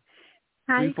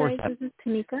 Hi, guys. This is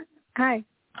Tanika. Hi.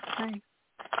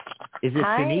 Is it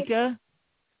Tanika?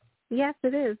 Yes,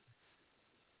 it is.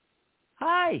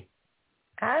 Hi.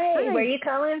 Hi. Where are you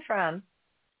calling from?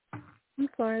 In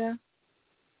Florida.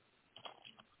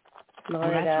 Florida.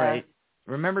 Oh, that's right.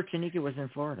 Remember, Tanika was in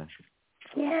Florida.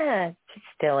 Yeah, she's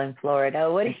still in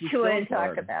Florida. What do you want to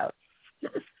talk about?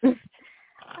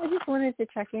 I just wanted to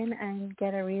check in and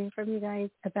get a reading from you guys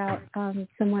about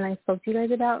someone I spoke to you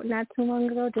guys about not too long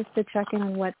ago, just to check in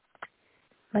on what's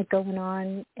going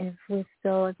on, if you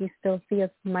still see us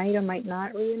might or might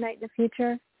not reunite in the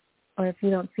future, or if you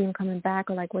don't see him coming back,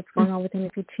 or what's going on with him,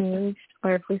 if he changed,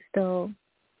 or if we still,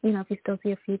 if you still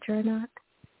see a future or not.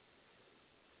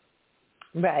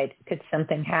 Right. Could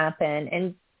something happen?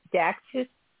 And Dax, whose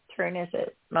turn is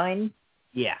it? Mine?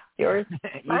 Yeah. Yours?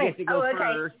 You get to go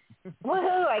first.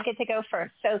 Woohoo, I get to go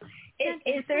first. So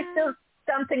is there still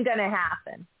something going to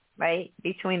happen, right,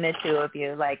 between the two of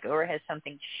you? Or has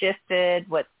something shifted?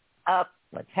 What's up?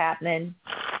 What's happening?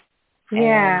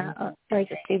 Yeah. Has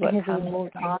he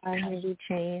moved on? Has he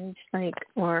changed?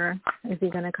 Or is he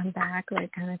going to come back?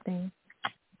 Kind of thing.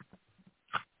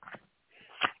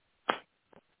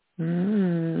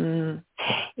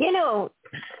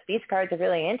 These cards are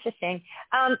really interesting.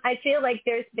 I feel like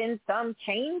there's been some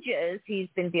changes he's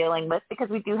been dealing with, because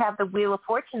we do have the Wheel of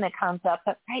Fortune that comes up.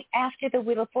 But right after the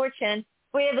Wheel of Fortune,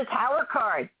 we have the Tower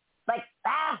card.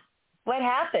 What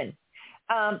happened?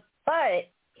 But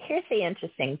here's the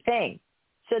interesting thing.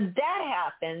 So that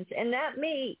happens, and that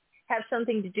may have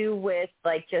something to do with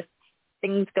just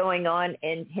things going on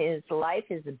in his life,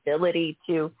 his ability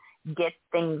to get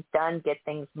things done, get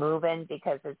things moving,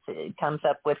 because it comes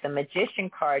up with the Magician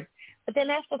card. But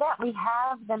then after that, we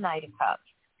have the Knight of Cups,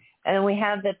 and we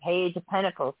have the Page of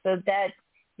Pentacles. So that,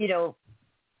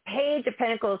 Page of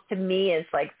Pentacles to me is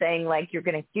saying you're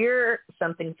going to hear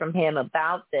something from him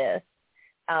about this.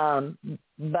 But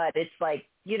it's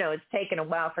it's taken a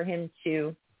while for him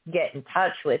to get in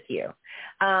touch with you.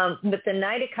 With the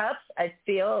Knight of Cups, I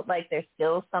feel like there's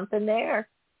still something there,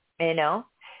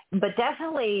 but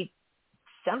definitely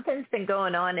something's been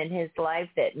going on in his life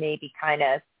that maybe kind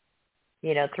of,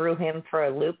 threw him for a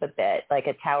loop a bit, like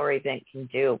a Tower event can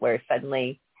do, where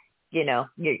suddenly, your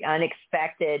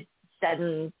unexpected,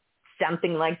 sudden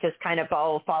something just kind of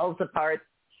all falls apart.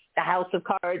 The House of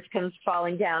Cards comes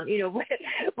falling down,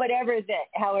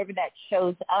 however that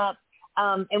shows up.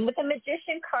 And with the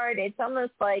Magician card, it's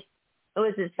almost was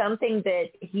it something that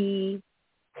he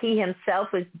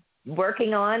himself was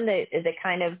working on that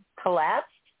kind of collapsed?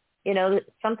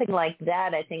 Something like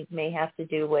that, I think, may have to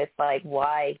do with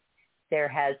why there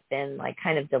has been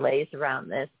kind of delays around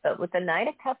this. But with the Knight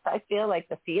of Cups, I feel like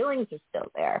the feelings are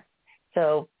still there.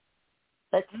 So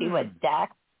let's see what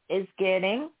Dax is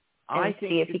getting, and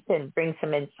see if he can bring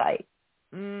some insight.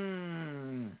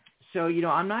 So,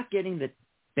 I'm not getting the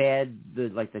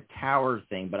Tower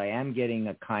thing, but I am getting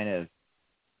a kind of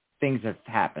things have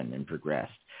happened and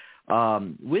progressed.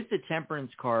 With the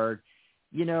Temperance card,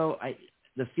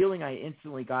 the feeling I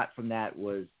instantly got from that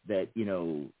was that,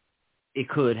 it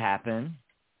could happen.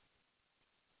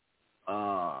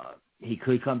 He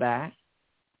could come back.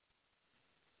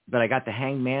 But I got the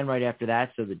Hanged Man right after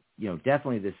that, so that,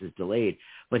 definitely this is delayed.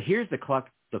 But here's the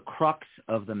crux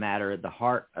of the matter, the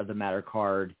heart of the matter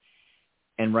card,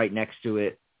 and right next to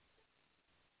it,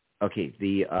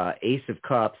 the Ace of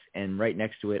Cups, and right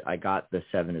next to it, I got the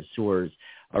Seven of Swords.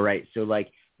 All right, so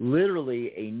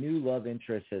literally a new love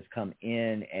interest has come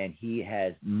in, and he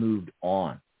has moved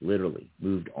on, literally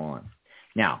moved on.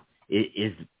 Now,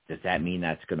 does that mean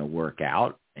that's going to work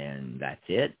out and that's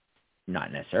it?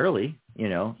 Not necessarily,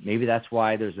 maybe that's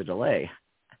why there's a delay.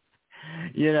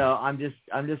 I'm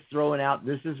just throwing out,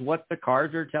 this is what the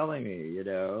cards are telling me,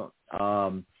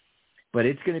 but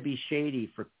it's going to be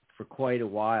shady for for quite a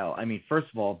while. I mean, first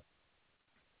of all,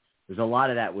 there's a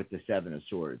lot of that with the Seven of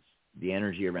Swords. The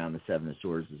energy around the Seven of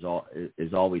Swords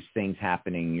is always things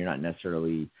happening. You're not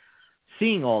necessarily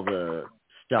seeing all the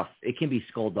stuff. It can be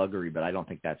skullduggery, but I don't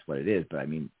think that's what it is. But I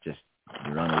mean, just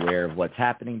you're unaware of what's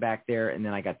happening back there. And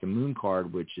then I got the Moon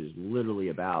card, which is literally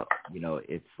about,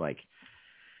 it's like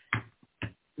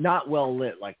not well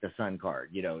lit like the Sun card.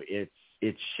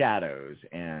 It's shadows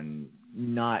and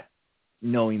not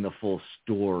knowing the full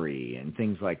story and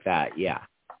things like that. Yeah.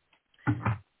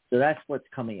 So that's what's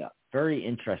coming up. Very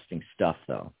interesting stuff,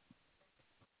 though.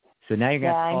 So now you're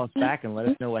going to have to call us back and let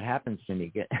us know what happens to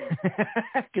me,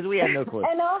 because we have no clue.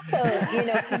 And also,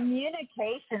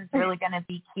 communication is really going to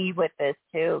be key with this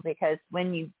too, because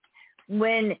when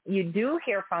you do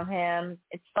hear from him,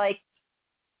 it's like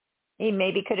he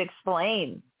maybe could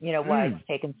explain, why it's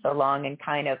taken so long, and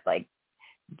kind of like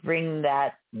bring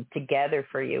that together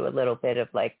for you a little bit of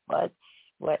like what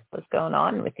was going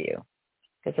on with you,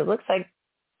 because it looks like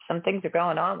some things are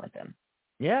going on with him.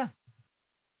 Yeah.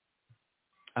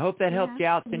 I hope that helped you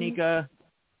out, Tanika.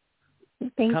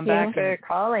 Thank you for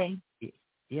calling.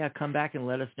 Yeah, come back and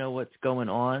let us know what's going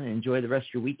on. Enjoy the rest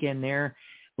of your weekend there.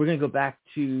 We're going to go back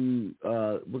to,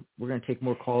 we're going to take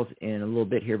more calls in a little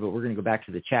bit here, but we're going to go back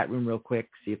to the chat room real quick,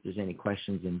 see if there's any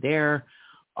questions in there.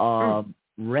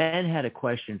 Ren had a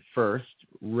question first.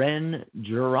 Ren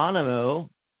Geronimo,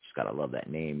 just got to love that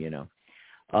name,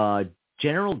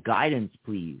 general guidance,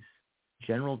 please.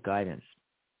 General guidance.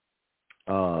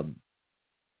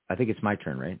 I think it's my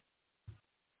turn, right?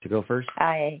 To go first?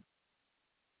 I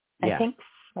think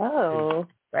so,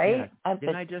 right? Yeah.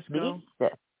 Didn't I just go?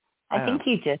 I think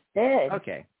you just did.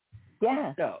 Okay.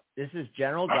 Yeah. So this is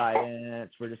general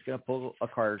guidance. We're just going to pull a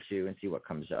card or two and see what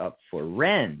comes up for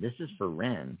Ren. This is for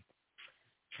Ren.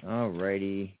 All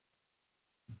righty.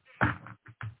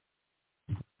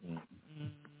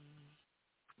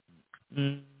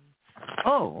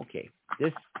 Oh, okay.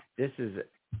 This is an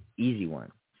easy one.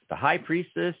 The High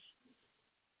Priestess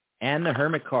and the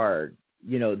Hermit card,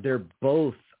 they're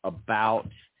both about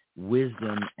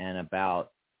wisdom and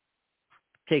about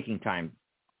taking time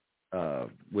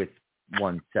with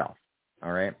oneself,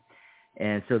 all right?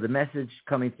 And so the message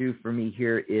coming through for me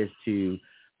here is to,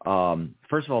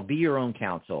 first of all, be your own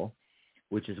counsel,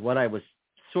 which is what I was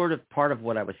sort of part of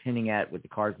what I was hinting at with the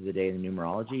cards of the day and the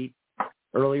numerology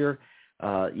earlier.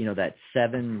 That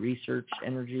 7 research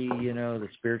energy, the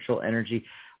spiritual energy,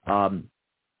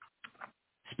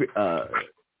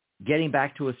 getting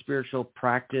back to a spiritual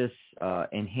practice,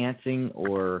 enhancing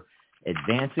or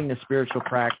advancing the spiritual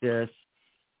practice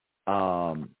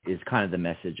is kind of the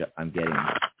message I'm getting.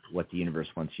 What the universe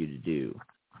wants you to do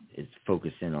is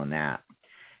focus in on that.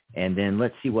 And then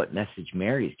let's see what message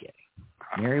Mary's getting.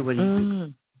 Mary, what do you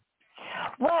think?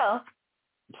 Well,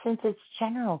 since it's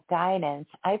general guidance,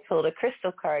 I pulled a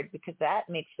crystal card because that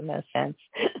makes the most sense.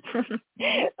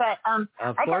 But of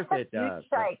I course got it the does.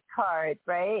 Insight card,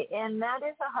 right? And that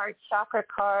is a heart chakra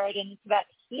card, and it's about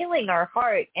healing our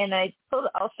heart. And I pulled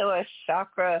also a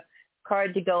chakra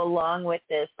card to go along with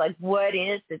this. Like, what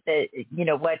is it that,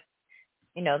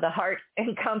 the heart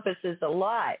encompasses a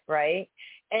lot, right?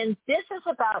 And this is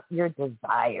about your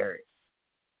desires.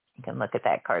 You can look at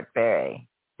that card, very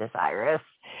desirous.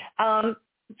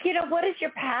 What is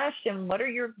your passion? What are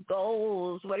your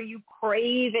goals? What are you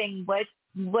craving? What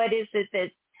is it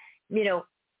that,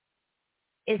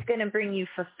 is going to bring you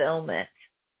fulfillment?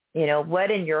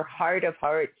 What in your heart of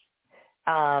hearts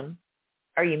are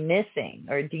you missing,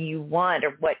 or do you want,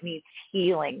 or what needs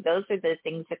healing? Those are the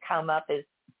things that come up as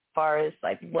far as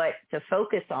like what to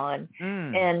focus on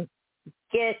and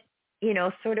get,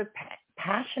 sort of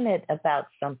passionate about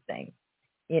something.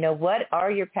 What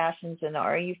are your passions, and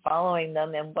are you following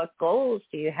them, and what goals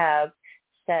do you have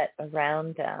set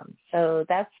around them? So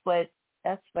that's what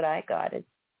I got. It's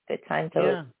a good time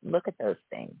to look at those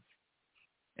things.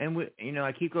 And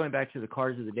I keep going back to the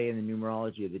cards of the day and the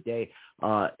numerology of the day,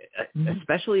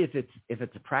 especially if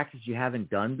it's a practice you haven't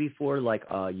done before, like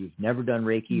you've never done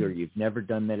Reiki, or you've never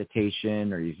done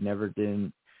meditation, or you've never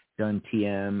done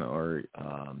TM, or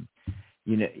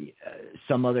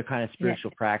some other kind of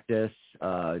spiritual practice.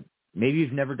 Maybe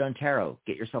you've never done tarot.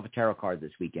 Get yourself a tarot card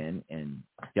this weekend and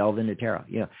delve into tarot,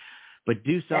 but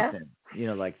do something,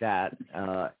 like that.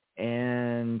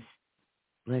 And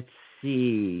let's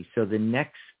see. So the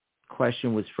next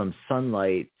question was from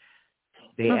Sunlight.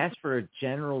 They asked for a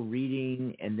general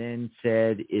reading and then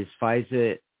said, is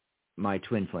Fiza my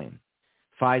twin flame?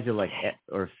 Fiza,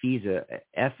 or Fiza,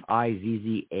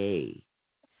 F-I-Z-Z-A.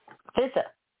 Fiza.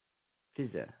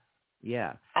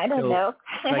 Yeah. I don't know.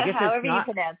 So I guess however you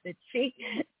pronounce it.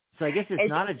 So I guess it's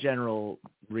not a general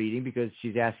reading because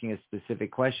she's asking a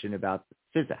specific question about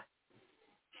Fizza.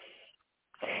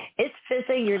 It's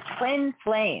Fizza, your twin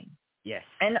flame. Yes.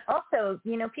 And also,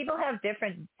 people have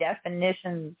different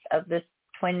definitions of this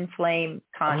twin flame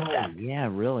concept. Oh, yeah,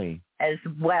 really. As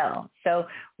well. So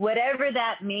whatever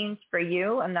that means for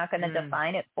you, I'm not going to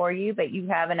define it for you, but you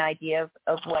have an idea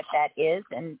of what that is.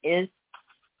 And is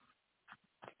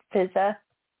Fizza,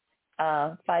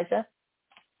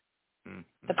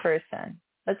 the person.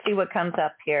 Let's see what comes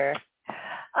up here.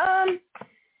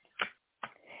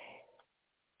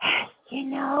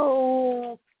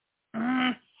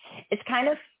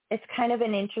 It's kind of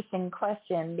an interesting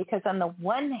question because on the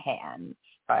one hand,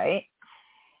 right,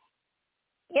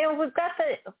 we've got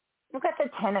the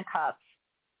Ten of Cups,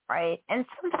 right? And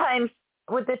sometimes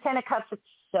with the Ten of Cups, it's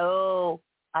so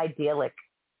idyllic.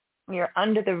 You're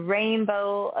under the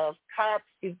rainbow of cups.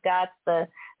 You've got the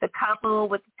couple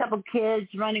with a couple kids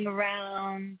running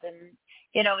around, and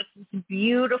it's this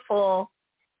beautiful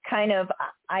kind of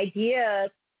idea,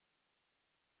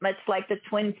 much like the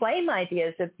twin flame idea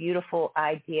is a beautiful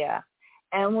idea.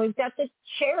 And we've got the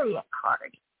Chariot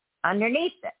card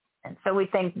underneath it. And so we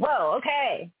think, whoa,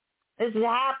 okay, this is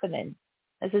happening.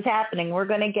 We're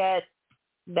going to get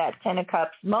that Ten of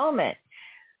Cups moment.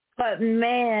 But,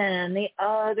 man, the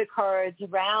other cards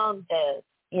around this,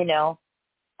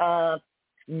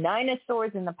 Nine of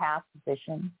Swords in the past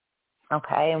position.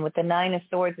 Okay, and with the Nine of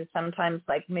Swords, it's sometimes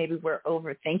like maybe we're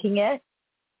overthinking it.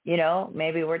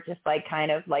 Maybe we're just like kind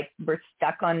of like we're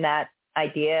stuck on that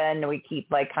idea and we keep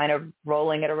like kind of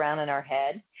rolling it around in our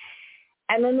head.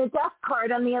 And then the Death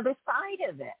card on the other side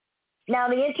of it. Now,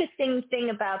 the interesting thing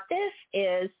about this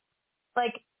is,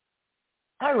 like,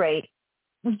 all right,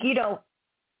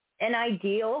 an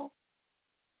ideal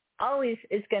always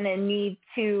is going to need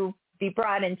to be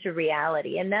brought into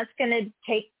reality. And that's going to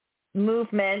take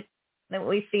movement that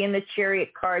we see in the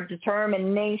Chariot card,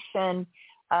 determination,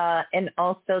 and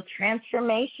also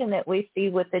transformation that we see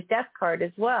with the Death card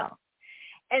as well.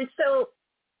 And so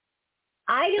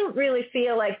I don't really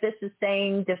feel like this is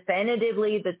saying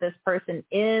definitively that this person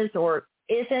is or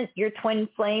isn't your twin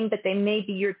flame, but they may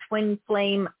be your twin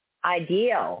flame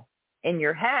ideal in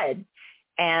your head.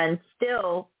 And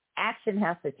still, action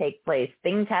has to take place.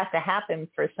 Things have to happen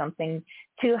for something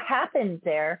to happen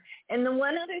there. And the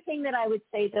one other thing that I would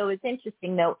say, though, is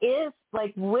interesting, though, is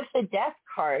like with the Death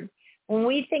card, when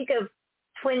we think of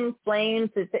twin flames,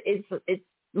 it's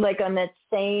like on that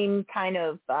same kind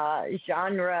of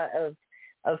genre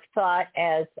of thought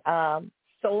as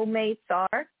soulmates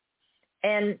are.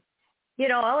 And,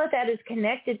 all of that is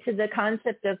connected to the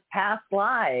concept of past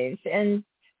lives. And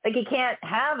like you can't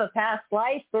have a past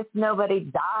life if nobody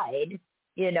died,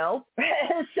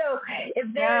 So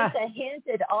if there's a hint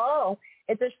at all,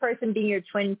 if this person being your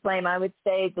twin flame, I would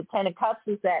say the Ten of Cups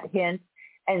is that hint,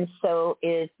 and so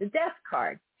is the Death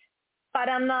card. But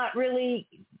I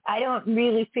don't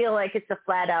really feel like it's a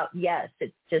flat out yes.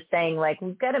 It's just saying like,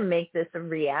 we've got to make this a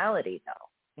reality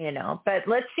though, but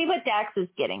let's see what Dax is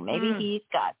getting. Maybe he's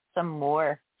got some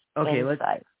more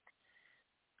insight.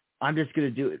 I'm just going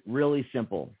to do it really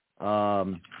simple.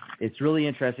 It's really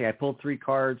interesting. I pulled 3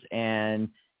 cards and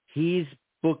he's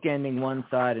bookending one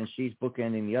side and she's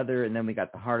bookending the other. And then we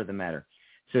got the heart of the matter.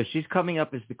 So she's coming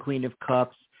up as the Queen of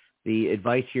Cups. The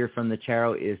advice here from the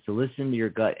tarot is to listen to your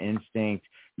gut instinct.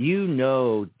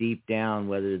 Deep down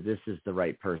whether this is the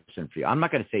right person for you. I'm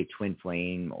not going to say twin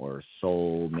flame or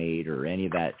soulmate or any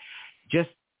of that. Just,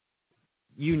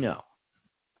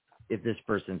 if this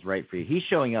person's right for you. He's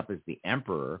showing up as the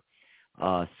Emperor.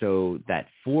 So that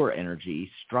 4 energy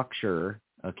structure,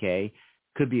 okay,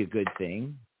 could be a good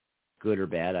thing, good or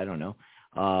bad, I don't know.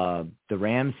 The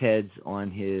ram's head's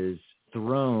on his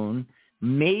throne,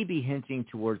 maybe hinting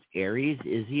towards Aries.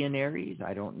 Is he an Aries?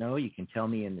 I don't know. You can tell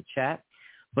me in the chat.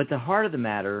 But the heart of the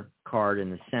matter card in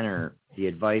the center, the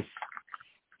advice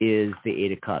is the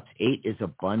 8 of Cups. 8 is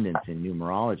abundance in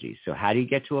numerology. So how do you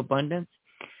get to abundance?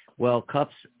 Well,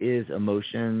 Cups is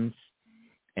emotions,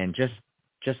 and just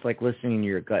like listening to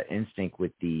your gut instinct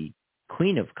with the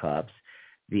Queen of Cups,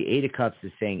 the 8 of Cups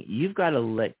is saying you've got to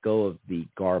let go of the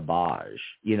garbage,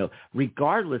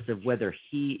 regardless of whether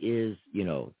he is,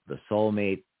 the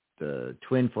soulmate, the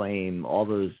twin flame, all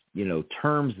those,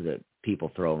 terms that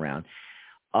people throw around.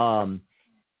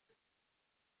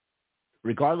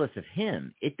 Regardless of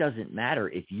him, it doesn't matter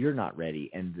if you're not ready.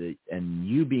 And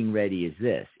you being ready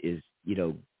is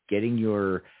getting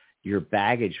your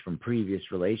baggage from previous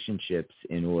relationships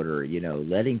in order,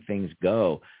 letting things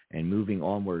go and moving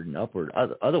onward and upward.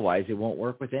 Otherwise, it won't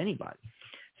work with anybody.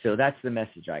 So that's the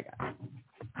message I got.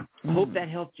 Hope that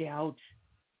helped you out.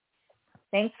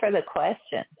 Thanks for the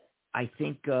question. I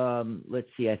think, let's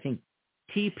see, I think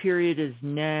T period is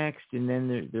next, and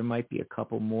then there might be a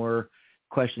couple more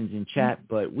questions in chat,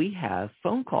 but we have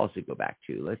phone calls to go back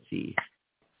to. Let's see.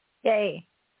 Yay.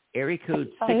 Area code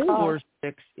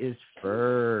 646 is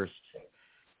first.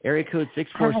 Area code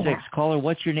 646. Caller,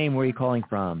 what's your name? Where are you calling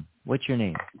from? What's your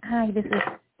name? Hi, this is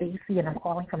Stacy, and I'm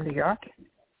calling from New York.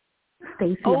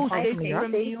 Stacy, Stacy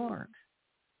from New York.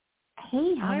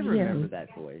 Hey, how are you? I remember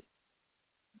that voice.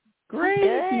 Great.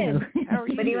 Good. How are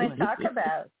you What do you doing? want to talk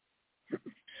about?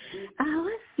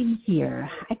 Let's see here.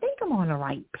 I think I'm on the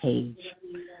right page.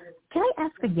 Can I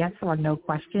ask a yes or no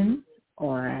question?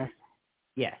 Or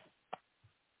yes.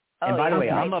 And by the way,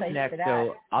 I'm up place next, for that.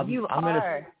 so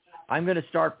I'm gonna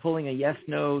start pulling a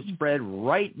yes/no spread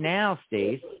right now,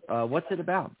 Stace. What's it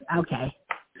about? Okay.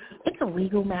 It's a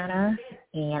legal matter,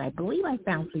 and I believe I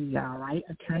found the right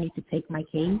attorney to take my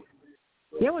case.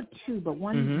 There were two, but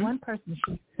one person,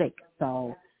 she's sick,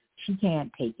 so she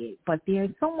can't take it. But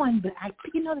there's someone, but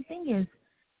the thing is,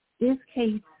 this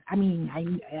case,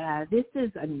 this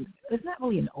is, it's not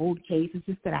really an old case. It's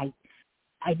just that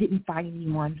I didn't find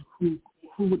anyone who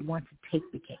would want to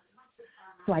take the case.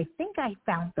 So I think I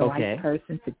found the right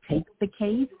person to take the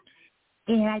case.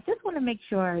 And I just want to make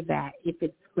sure that if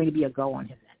it's going to be a go on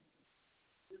his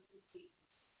end.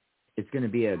 It's going to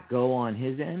be a go on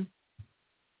his end?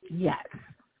 Yes.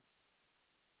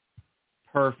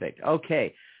 Perfect.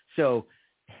 Okay. So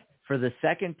for the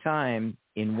second time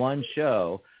in one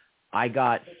show, I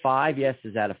got 5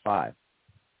 yeses out of 5.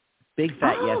 Big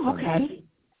fat yes. Okay.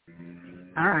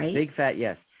 All right. Big fat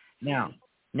yes.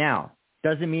 Now,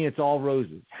 doesn't mean it's all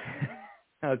roses.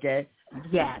 Okay?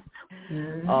 Yes.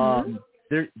 Mm-hmm.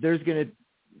 There's going to,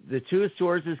 the Two of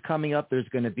Swords is coming up. There's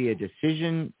going to be a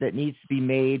decision that needs to be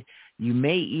made. You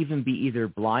may even be either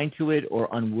blind to it or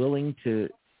unwilling to,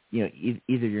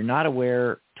 either you're not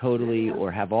aware totally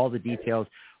or have all the details,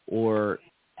 or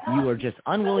you are just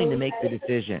unwilling to make the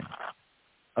decision.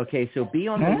 Okay, so be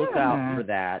on the lookout for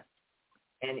that.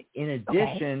 And in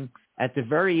addition, at the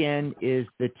very end is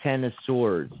the Ten of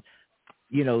Swords.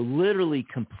 Literally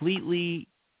completely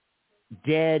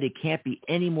dead. It can't be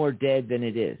any more dead than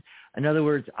it is. In other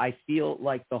words, I feel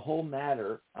like the whole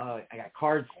matter, I got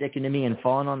cards sticking to me and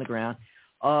falling on the ground.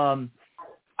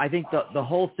 I think the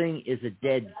whole thing is a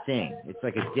dead thing. It's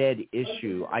like a dead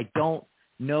issue. I don't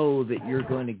know that you're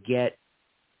going to get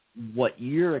what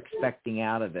you're expecting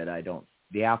out of it.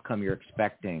 The outcome you're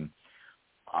expecting.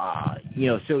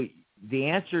 So the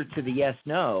answer to the yes,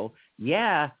 no,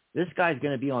 this guy's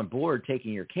going to be on board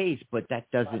taking your case, but that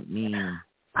doesn't mean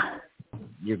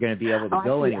you're going to be able to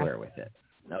go anywhere with it.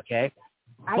 Okay.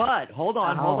 But hold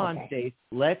on, Stace.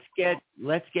 Let's get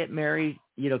Mary,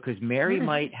 because Mary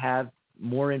might have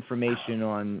more information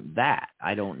on that.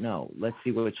 I don't know. Let's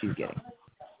see what she's getting.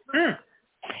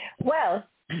 Well,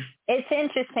 it's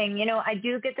interesting. I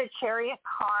do get the Chariot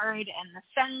card and the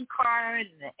Sun card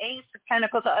and the Ace of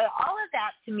Pentacles. All of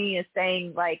that to me is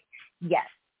saying, like, yes,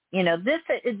 this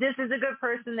is a good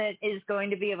person that is going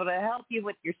to be able to help you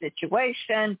with your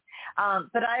situation.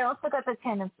 But I also got the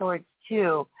Ten of Swords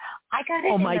too. I got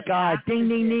it. Oh my God! Ding,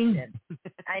 ding, ding!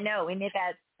 I know we need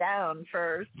that sound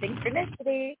for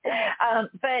synchronicity.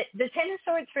 But the Ten of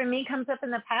Swords for me comes up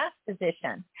in the past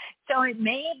position, so it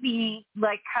may be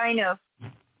like kind of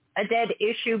a dead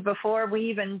issue before we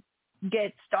even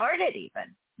get started,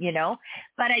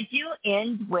 But I do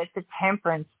end with the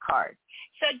Temperance card.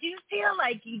 So I do feel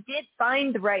like you did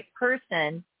find the right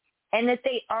person and that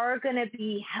they are going to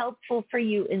be helpful for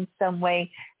you in some way.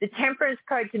 The Temperance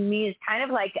card to me is kind of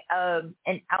like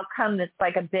an outcome that's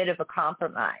like a bit of a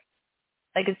compromise.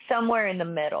 Like it's somewhere in the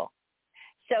middle.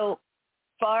 So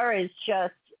far as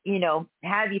just,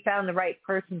 have you found the right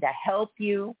person to help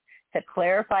you, to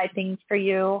clarify things for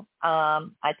you?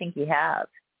 I think you have.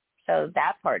 So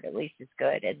that part at least is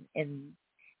good. And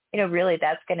really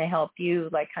that's going to help you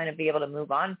like kind of be able to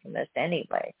move on from this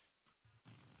anyway.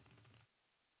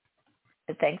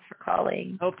 But thanks for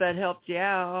calling. Hope that helped you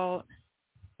out.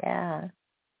 Yeah.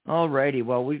 All righty.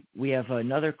 Well, we have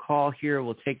another call here.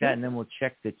 We'll take that and then we'll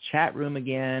check the chat room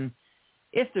again.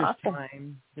 If there's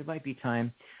time, there might be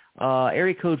time.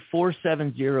 Area code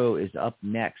 470 is up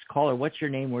next. Caller, what's your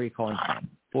name? Where are you calling from?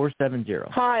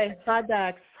 470. Hi,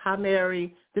 Dax. Hi,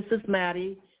 Mary. This is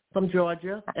Maddie from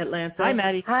Georgia, Atlanta. Hi,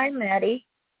 Maddie. Hi, Maddie.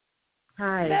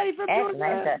 Hi. Maddie from Georgia.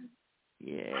 Atlanta.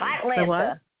 Yeah. Hot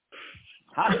Atlanta.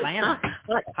 Hot Atlanta.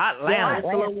 Hot Atlanta. Yeah, it's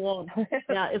a little warm.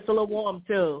 Yeah, it's a little warm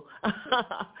too.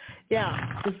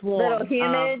 Yeah, it's warm. Little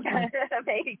humid.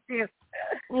 Maybe too.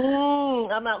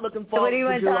 I'm not looking forward to So what do you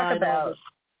want to July talk about?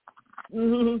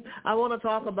 I want to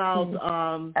talk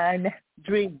about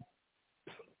dreams.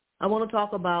 I want to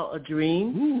talk about a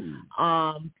dream.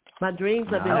 My dreams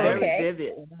have been very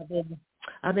vivid. And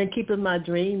I've been keeping my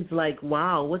dreams like,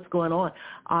 wow, what's going on?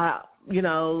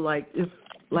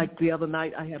 Like the other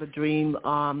night I had a dream.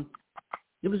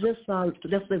 It was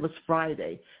yesterday was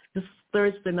Friday. This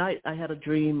Thursday night I had a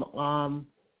dream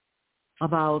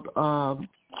about a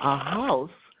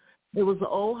house. It was an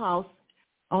old house.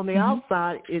 On the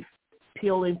outside, it's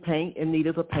peeling paint and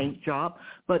needed a paint job,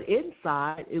 but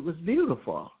inside it was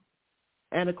beautiful.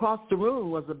 And across the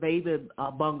room was a baby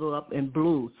bundled up in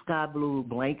blue, sky blue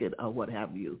blanket or what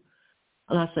have you.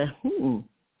 And I said,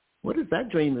 what is that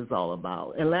dream is all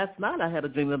about? And last night I had a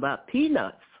dream about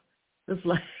peanuts. It's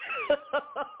like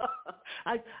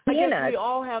I guess we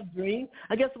all have dreams.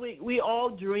 I guess we all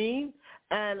dream,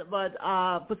 but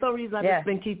for some reason I've just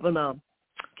been keeping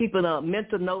a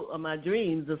mental note of my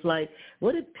dreams. It's like,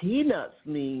 what did peanuts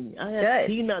mean? I had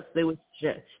peanuts. They were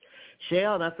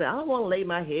shelled. I said, I don't want to lay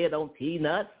my head on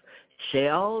peanuts,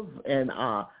 shells, and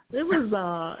it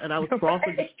was. And I was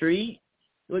crossing the street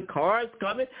with cars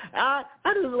coming. I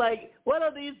was like, what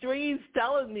are these dreams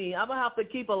telling me? I'm gonna have to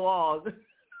keep a log.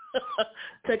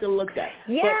 Take a look at.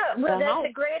 Yeah, well, that's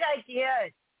a great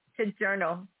idea to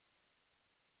journal.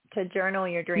 To journal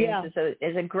your dreams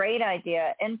is a great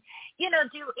idea. And, do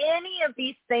any of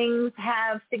these things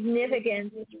have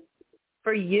significance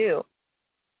for you?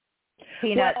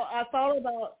 Peanuts. Well, I thought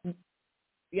about,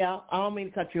 I don't mean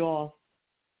to cut you off.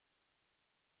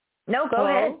 No, go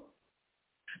ahead.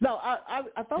 No, I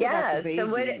thought about the baby. So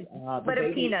what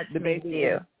do peanuts mean to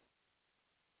you?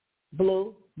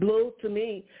 Blue to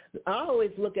me. I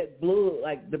always look at blue,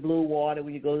 like the blue water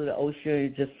when you go to the ocean.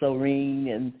 It's just serene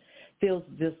and feels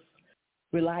just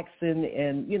relaxing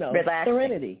and,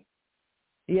 serenity.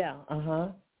 Yeah,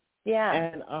 Yeah.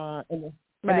 And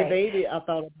the baby, I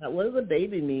thought about, what does a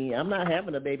baby mean? I'm not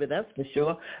having a baby, that's for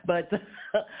sure. But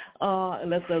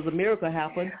unless there's a miracle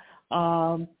happen.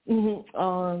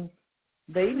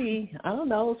 Baby, I don't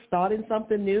know, starting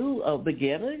something new,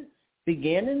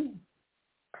 beginning.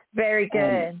 Very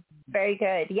good. Very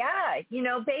good. Yeah.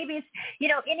 Babies,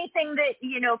 anything that,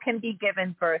 can be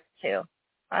given birth to,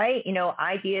 right?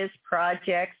 Ideas,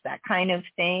 projects, that kind of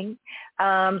thing.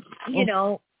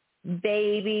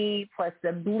 Baby plus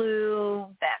the blue,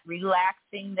 that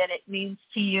relaxing that it means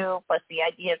to you, plus the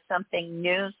idea of something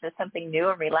new,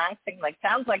 and relaxing,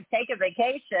 sounds like take a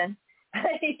vacation,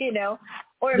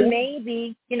 or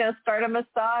maybe, start a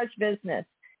massage business.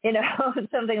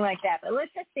 Something like that. But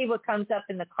let's just see what comes up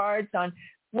in the cards on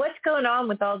what's going on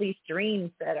with all these dreams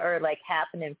that are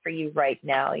happening for you right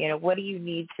now. What do you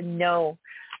need to know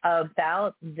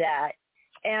about that?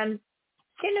 And,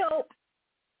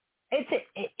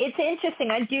 it's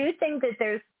interesting. I do think that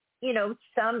there's,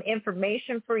 some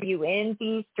information for you in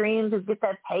these dreams. Get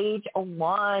that page of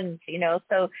wands,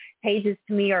 so pages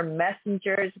to me are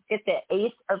messengers. Get the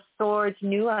Ace of Swords,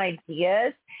 new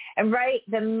ideas. And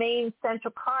the main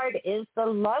central card is the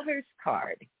Lover's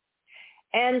card.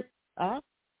 And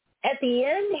at the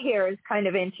end here is kind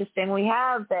of interesting. We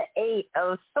have the Eight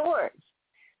of Swords.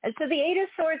 And so the Eight of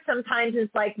Swords sometimes is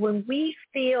when we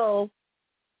feel,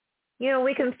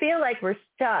 we can feel like we're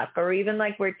stuck or even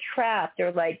like we're trapped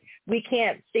or we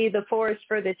can't see the forest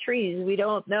for the trees. We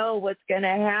don't know what's going to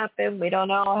happen. We don't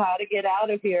know how to get out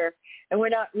of here. And we're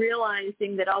not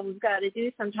realizing that all we've got to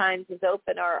do sometimes is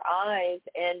open our eyes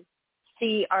and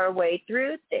see our way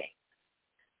through things.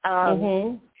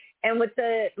 And with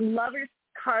the Lover's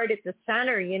card at the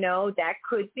center, that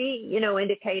could be,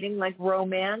 indicating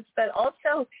romance, but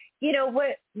also,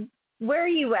 where are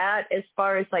you at as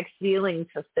far as feeling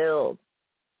fulfilled?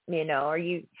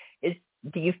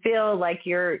 Do you feel like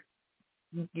your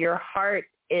heart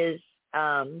is,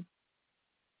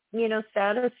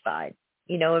 satisfied,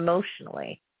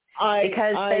 emotionally?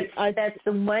 Because that's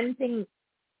the one thing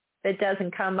that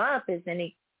doesn't come up is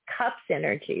any cups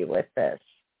energy with this.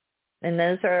 And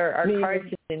those are our cards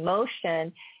of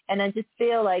emotion. And I just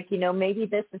feel like, maybe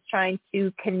this is trying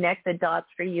to connect the dots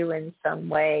for you in some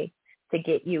way to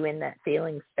get you in that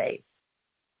feeling space.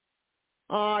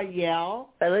 Yeah.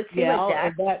 But let's see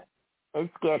what that is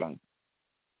getting.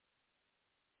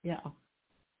 Yeah.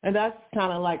 And that's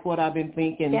kind of what I've been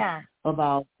thinking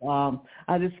about.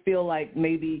 I just feel like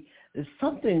maybe there's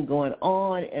something going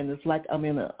on, and it's like I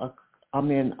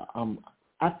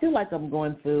feel like I'm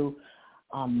going through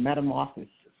metamorphosis.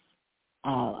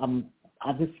 I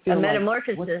just feel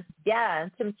metamorphosis.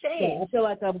 Some change. Yeah, I feel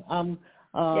like I'm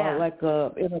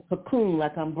in a cocoon,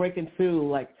 like I'm breaking through,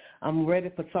 like I'm ready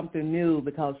for something new.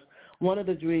 Because one of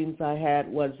the dreams I had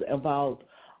was about,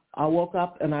 I woke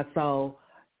up and I saw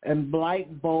in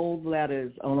bright, bold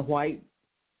letters on a white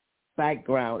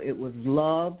background, it was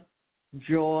love,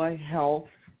 joy, health,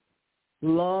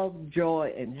 love,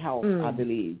 joy, and health, I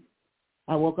believe.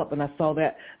 I woke up and I saw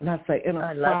that, and I say, in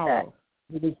a spiral.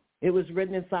 It was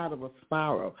written inside of a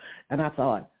spiral. And I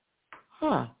thought,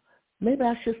 maybe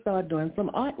I should start doing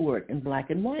some artwork in black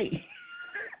and white.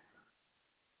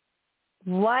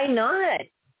 Why not?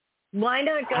 Why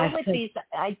not go with these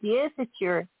ideas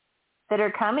that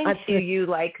are coming to you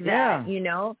like that, you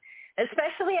know?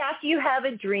 Especially after you have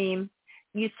a dream,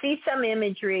 you see some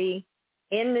imagery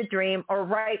in the dream, or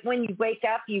right when you wake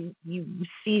up, you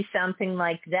see something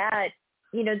like that,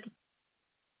 you know.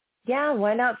 Yeah,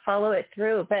 why not follow it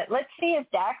through? But let's see if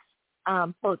Dax,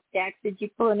 Dax, did you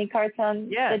pull any cards on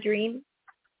the dream?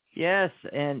 Yes,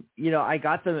 and, you know, I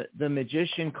got the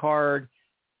Magician card,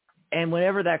 and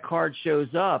whenever that card shows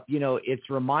up, you know, it's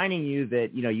reminding you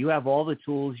that, you know, you have all the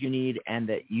tools you need and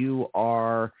that you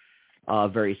are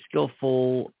very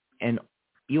skillful and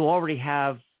you already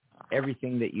have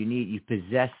everything that you need. You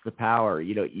possess the power.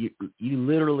 You know, you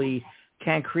literally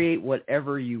can create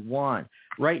whatever you want.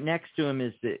 Right next to him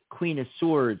is the Queen of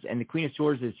Swords, and the Queen of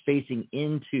Swords is facing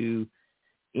into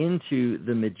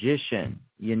the Magician,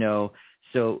 you know.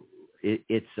 So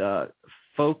it's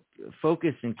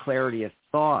focus and clarity of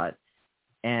thought,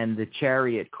 and the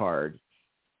Chariot card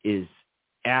is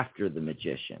after the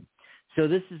Magician. So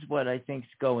this is what I think is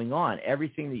going on.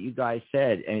 Everything that you guys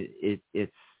said, and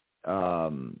it's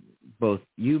both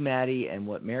you, Maddie, and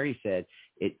what Mary said,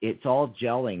 it's all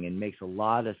gelling and makes a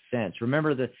lot of sense.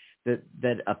 Remember that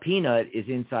a peanut is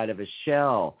inside of a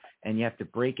shell, and you have to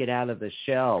break it out of the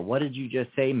shell. What did you just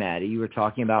say, Maddie? You were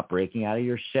talking about breaking out of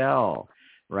your shell,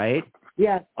 right?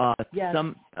 Yes. Yes.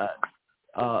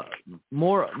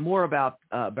 More about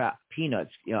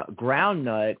peanuts. You know, ground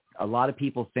nut, a lot of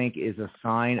people think is a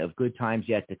sign of good times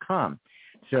yet to come.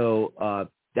 So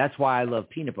that's why I love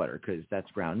peanut butter, because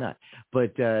that's ground nut.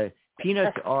 But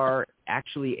peanuts are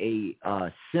actually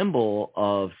a symbol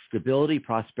of stability,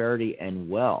 prosperity, and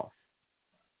wealth.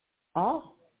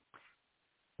 Oh,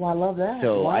 well, I love that.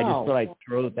 So wow. I just thought I'd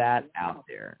throw that out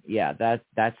there. Yeah,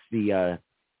 that's the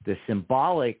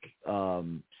symbolic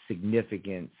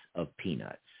significance of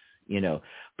peanuts, you know.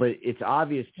 But it's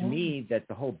obvious to me that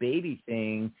the whole baby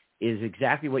thing is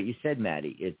exactly what you said,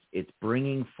 Maddie. It's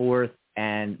bringing forth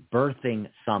and birthing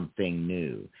something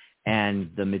new. And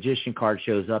the Magician card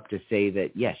shows up to say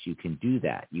that, yes, you can do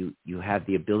that. You have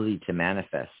the ability to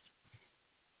manifest.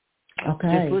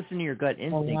 Okay. Just listen to your gut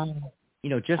instinct. Oh, wow. You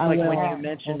know, just like when you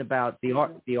mentioned about the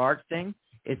art thing,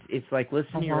 it's like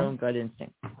listen to your own gut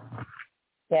instinct.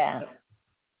 Yeah.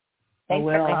 Thanks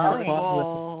for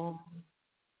calling.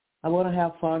 I want to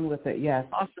have fun with it. Yes.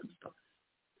 Awesome stuff.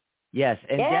 Yes,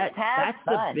 and that's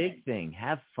fun. the big thing.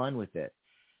 Have fun with it.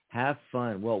 Have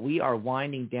fun. Well, we are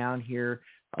winding down here.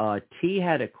 T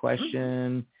had a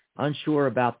question, unsure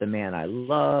about the man I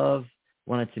love,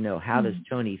 wanted to know, how does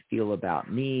Tony feel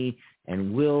about me,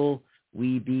 and will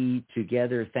we be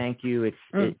together? Thank you.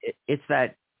 It's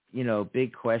that, you know,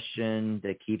 big question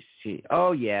that keeps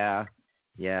oh, yeah.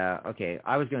 Yeah, okay.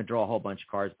 I was going to draw a whole bunch of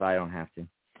cards, but I don't have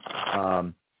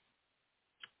to.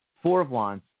 Four of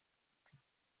Wands.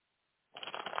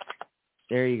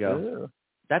 There you go. Ooh.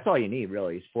 That's all you need,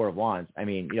 really, is Four of Wands. I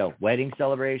mean, you know, wedding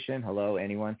celebration, hello,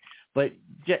 anyone. But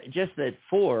just that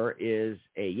four is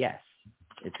a yes.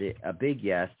 It's a big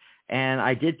yes. And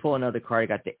I did pull another card. I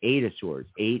got the Eight of Swords.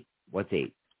 Eight, what's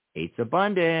eight? Eight's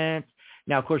abundance.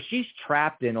 Now, of course, she's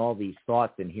trapped in all these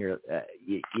thoughts in here,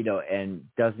 you know, and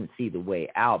doesn't see the way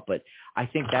out. But I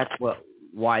think that's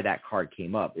why that card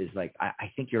came up, is like,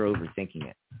 I think you're overthinking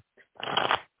it.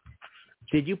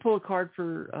 Did you pull a card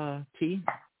for T?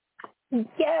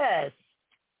 Yes,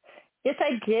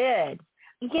 I did.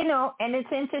 You know, and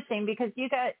it's interesting because you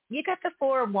got the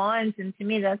Four of Wands, and to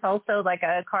me that's also like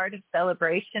a card of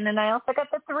celebration. And I also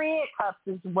got the Three of Cups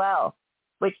as well,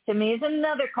 which to me is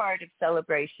another card of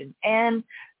celebration. And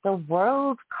the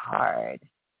World card,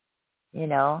 you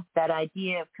know, that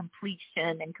idea of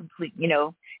completion and complete, you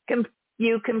know,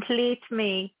 you complete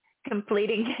me,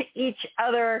 completing each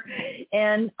other,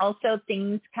 and also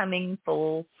things coming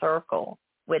full circle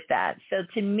with that. So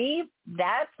to me,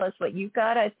 that plus what you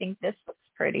got, I think this looks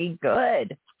pretty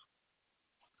good.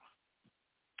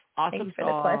 Awesome. Thanks for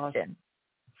the question.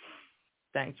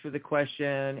 Thanks for the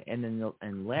question. And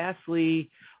then lastly,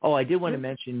 I did want to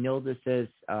mention, Nilda says,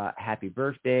 happy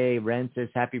birthday. Ren says,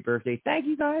 happy birthday. Thank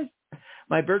you, guys.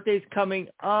 My birthday's coming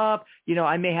up. You know,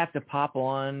 I may have to pop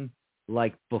on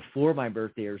like before my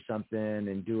birthday or something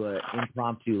and do an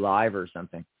impromptu live or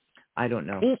something. I don't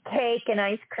know. Eat cake and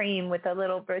ice cream with a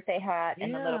little birthday hat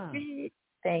and a little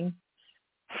thing.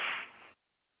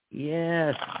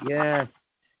 Yes.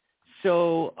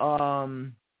 So,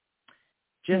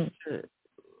 just to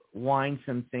wind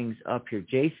some things up here,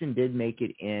 Jason did make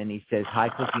it in. He says, hi,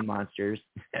 Cookie Monsters.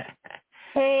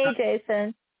 Hey,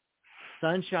 Jason.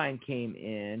 Sunshine came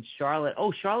in. Charlotte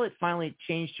finally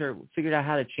figured out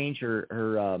how to change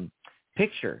her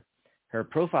picture, her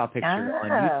profile picture on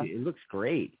YouTube. It looks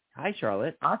great. Hi,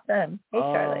 Charlotte. Awesome. Hey,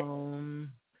 Charlotte.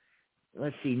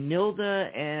 Let's see,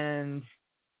 Nilda and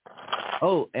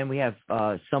we have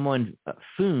someone,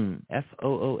 Foon,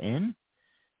 Foon,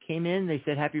 came in. They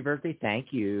said, happy birthday.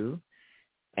 Thank you.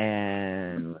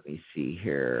 And let me see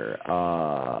here.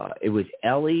 It was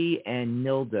Ellie and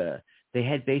Nilda. They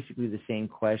had basically the same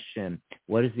question.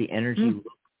 What does the energy look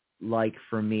like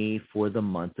for me for the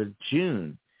month of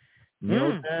June?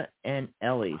 Nilda and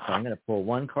Ellie. So I'm going to pull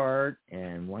one card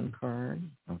and one card.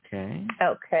 Okay.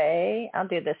 Okay. I'll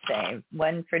do the same.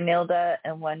 One for Nilda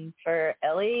and one for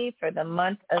Ellie for the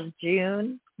month of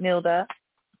June. Nilda,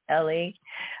 Ellie.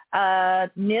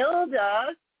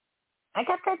 Nilda, I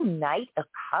got the Knight of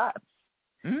Cups.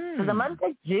 So the month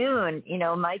of June,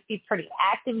 might be pretty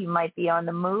active. You might be on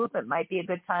the move. It might be a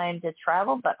good time to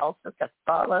travel, but also to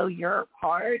follow your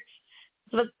heart.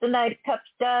 That's what the Knight of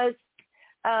Cups does.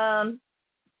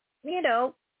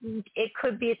 It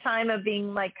could be a time of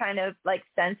being kind of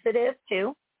sensitive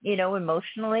too,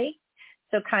 emotionally.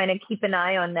 So kind of keep an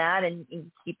eye on that and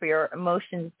keep your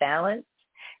emotions balanced.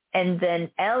 And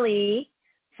then Ellie,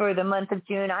 for the month of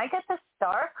June, I got the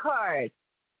Star card.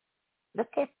 Look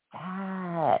at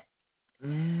that.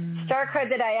 Star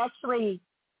card that I actually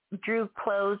drew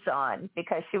clothes on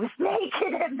because she was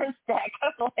naked in this deck.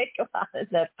 I'm like, wow,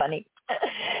 isn't that funny?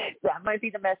 That might be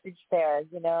the message there,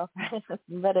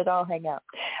 let it all hang out.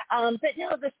 But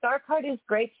no, the Star card is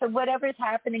great. So whatever's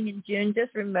happening in June,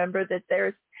 just remember that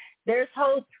there's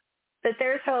hope, that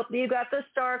there's hope. You got the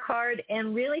Star card,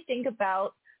 and really think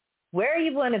about where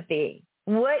you want to be,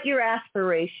 what your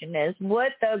aspiration is,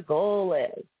 what the goal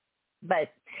is.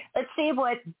 But let's see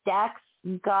what Dax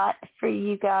got for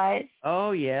you guys.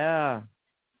 Oh, yeah.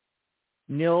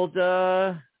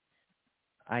 Nilda,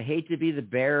 I hate to be the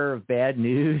bearer of bad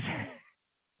news.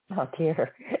 Oh,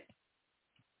 dear.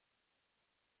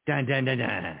 Dun, dun, dun,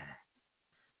 dun.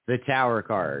 The Tower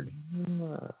card.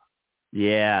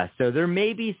 Yeah, so there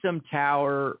may be some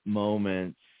Tower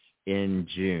moments in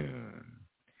June.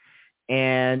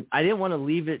 And I didn't want to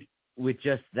leave it with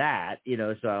just that,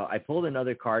 so I pulled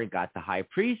another card and got the High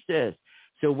Priestess.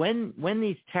 So when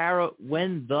the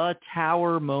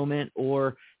Tower moment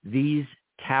or these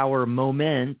Tower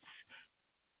moments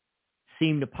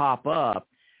seem to pop up,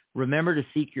 remember to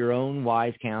seek your own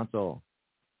wise counsel.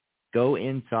 Go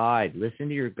inside, listen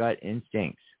to your gut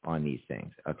instincts on these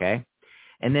things, okay?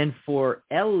 And then for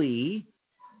Ellie,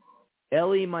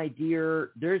 my dear,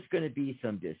 there's going to be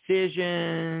some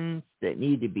decisions that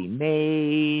need to be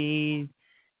made.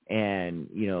 And,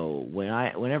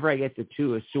 whenever I get the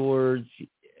Two of Swords,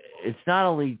 it's not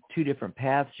only two different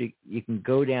paths you can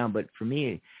go down, but for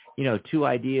me, two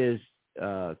ideas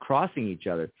crossing each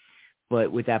other. But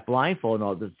with that blindfold and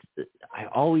all this, I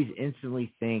always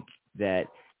instantly think that,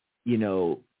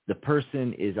 the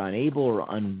person is unable or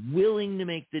unwilling to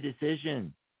make the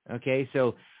decision. Okay,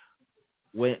 so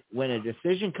when a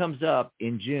decision comes up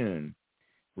in June,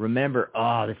 remember,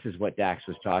 this is what Dax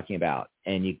was talking about,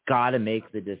 and you got to make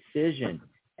the decision.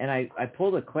 And I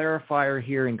pulled a clarifier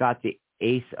here and got the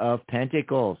Ace of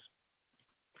Pentacles.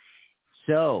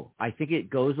 So I think it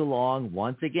goes along,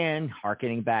 once again,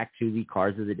 hearkening back to the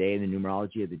cards of the day and the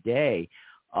numerology of the day,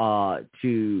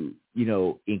 to,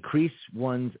 increase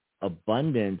one's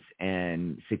abundance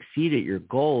and succeed at your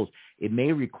goals. It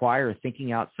may require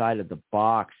thinking outside of the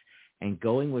box and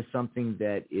going with something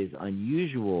that is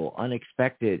unusual,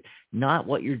 unexpected, not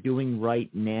what you're doing right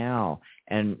now.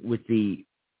 And with the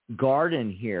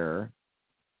Garden here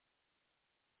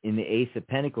in the Ace of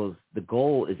Pentacles, the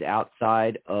goal is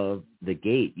outside of the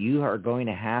gate. You are going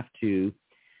to have to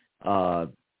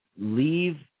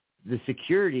leave the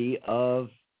security of,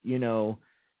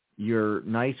 your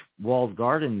nice walled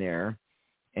garden there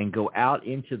and go out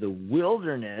into the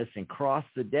wilderness and cross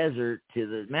the desert to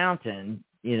the mountain,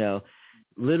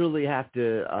 literally have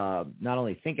to not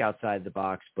only think outside the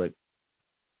box, but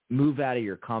move out of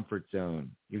your comfort zone.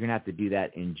 You're going to have to do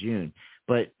that in June.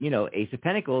 But, Ace of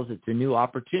Pentacles, it's a new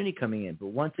opportunity coming in. But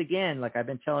once again, like I've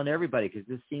been telling everybody, because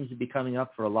this seems to be coming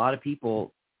up for a lot of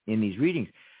people in these readings,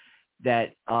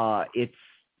 that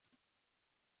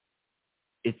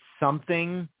it's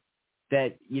something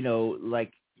that,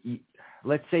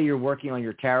 let's say you're working on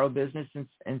your tarot business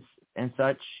and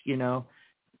such,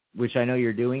 which I know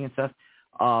you're doing and stuff.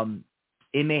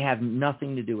 It may have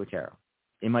nothing to do with tarot.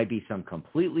 It might be some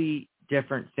completely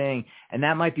different thing. And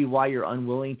that might be why you're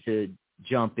unwilling to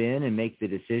jump in and make the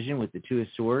decision with the Two of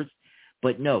Swords.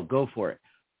 But no, go for it.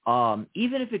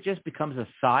 Even if it just becomes a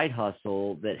side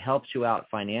hustle that helps you out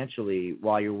financially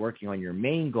while you're working on your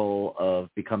main goal of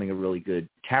becoming a really good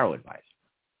tarot advisor.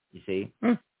 You see?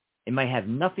 It might have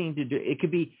nothing to do. It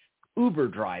could be Uber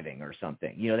driving or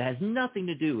something, that has nothing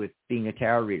to do with being a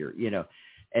tarot reader,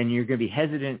 and you're going to be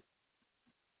hesitant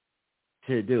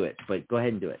to do it, but go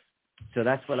ahead and do it. So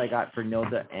that's what I got for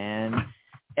Nilda and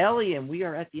Ellie, and we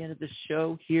are at the end of the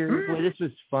show here. Boy, this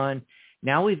was fun.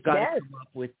 Now we've got to come up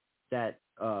with that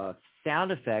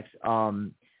sound effects.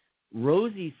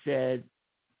 Rosie said,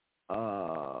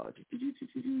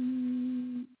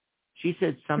 she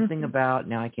said something about,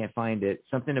 now I can't find it,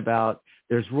 something about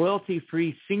there's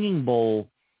royalty-free singing bowl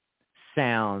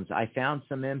sounds. I found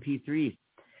some MP3s.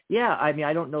 Yeah, I mean,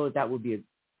 I don't know if that would be a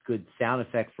good sound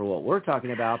effect for what we're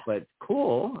talking about, but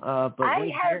cool. But I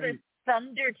have a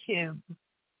thunder tube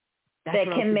that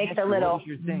can make the little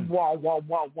wah, wah,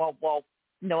 wah, wah, wah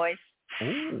noise.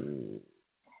 Ooh.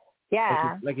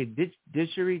 Yeah. Like a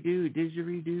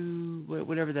didgeridoo,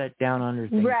 whatever that down under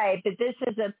thing. Right, but this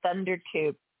is a thunder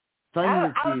tube.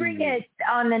 I'll bring it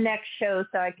on the next show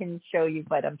so I can show you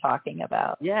what I'm talking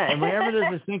about. Yeah, and whenever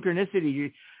there's a synchronicity,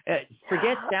 you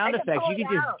forget sound effects. You can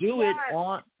just do it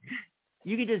on.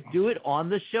 You can just do it on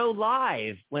the show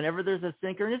live whenever there's a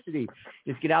synchronicity.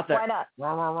 Just get out there. Why not?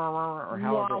 Or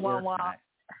however it works.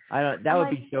 That would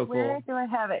be so cool. Where do I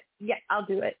have it? Yeah, I'll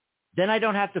do it. Then I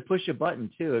don't have to push a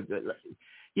button too.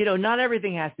 Not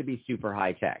everything has to be super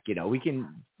high tech. We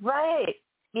can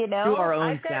do our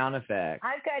own sound effects.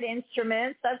 I've got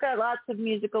instruments. I've got lots of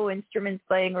musical instruments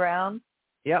playing around.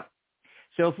 Yep.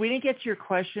 So if we didn't get to your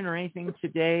question or anything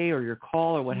today or your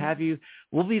call or what have you,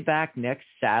 we'll be back next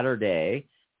Saturday.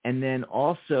 And then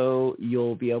also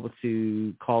you'll be able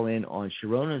to call in on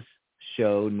Sharona's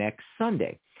show next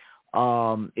Sunday.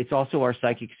 It's also our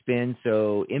psychic spin.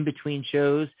 So in between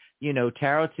shows,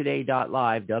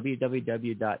 tarottoday.live,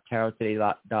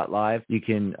 www.tarottoday.live. You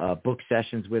can book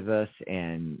sessions with us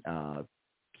and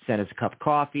send us a cup of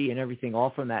coffee and everything, all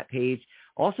from that page.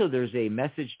 Also, there's a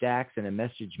Message Dax and a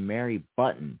Message Mary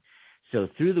button. So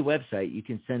through the website, you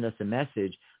can send us a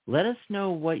message. Let us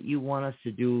know what you want us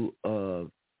to do, or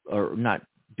not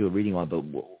do a reading on, but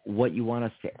what you want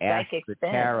us to ask the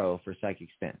tarot for Psychic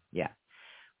Spin. Yeah.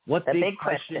 What big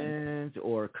questions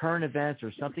or current events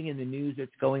or something in the news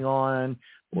that's going on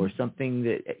or something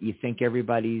that you think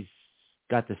everybody's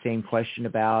got the same question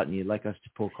about and you'd like us to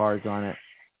pull cards on it,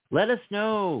 let us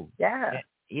know. Yeah.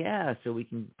 Yeah, so we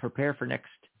can prepare for next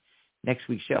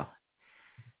week's show.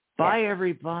 Bye,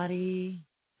 everybody.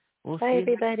 Bye,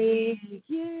 everybody.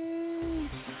 Yay.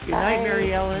 Good night,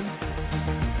 Mary Ellen.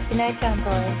 Good night, John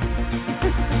Boy.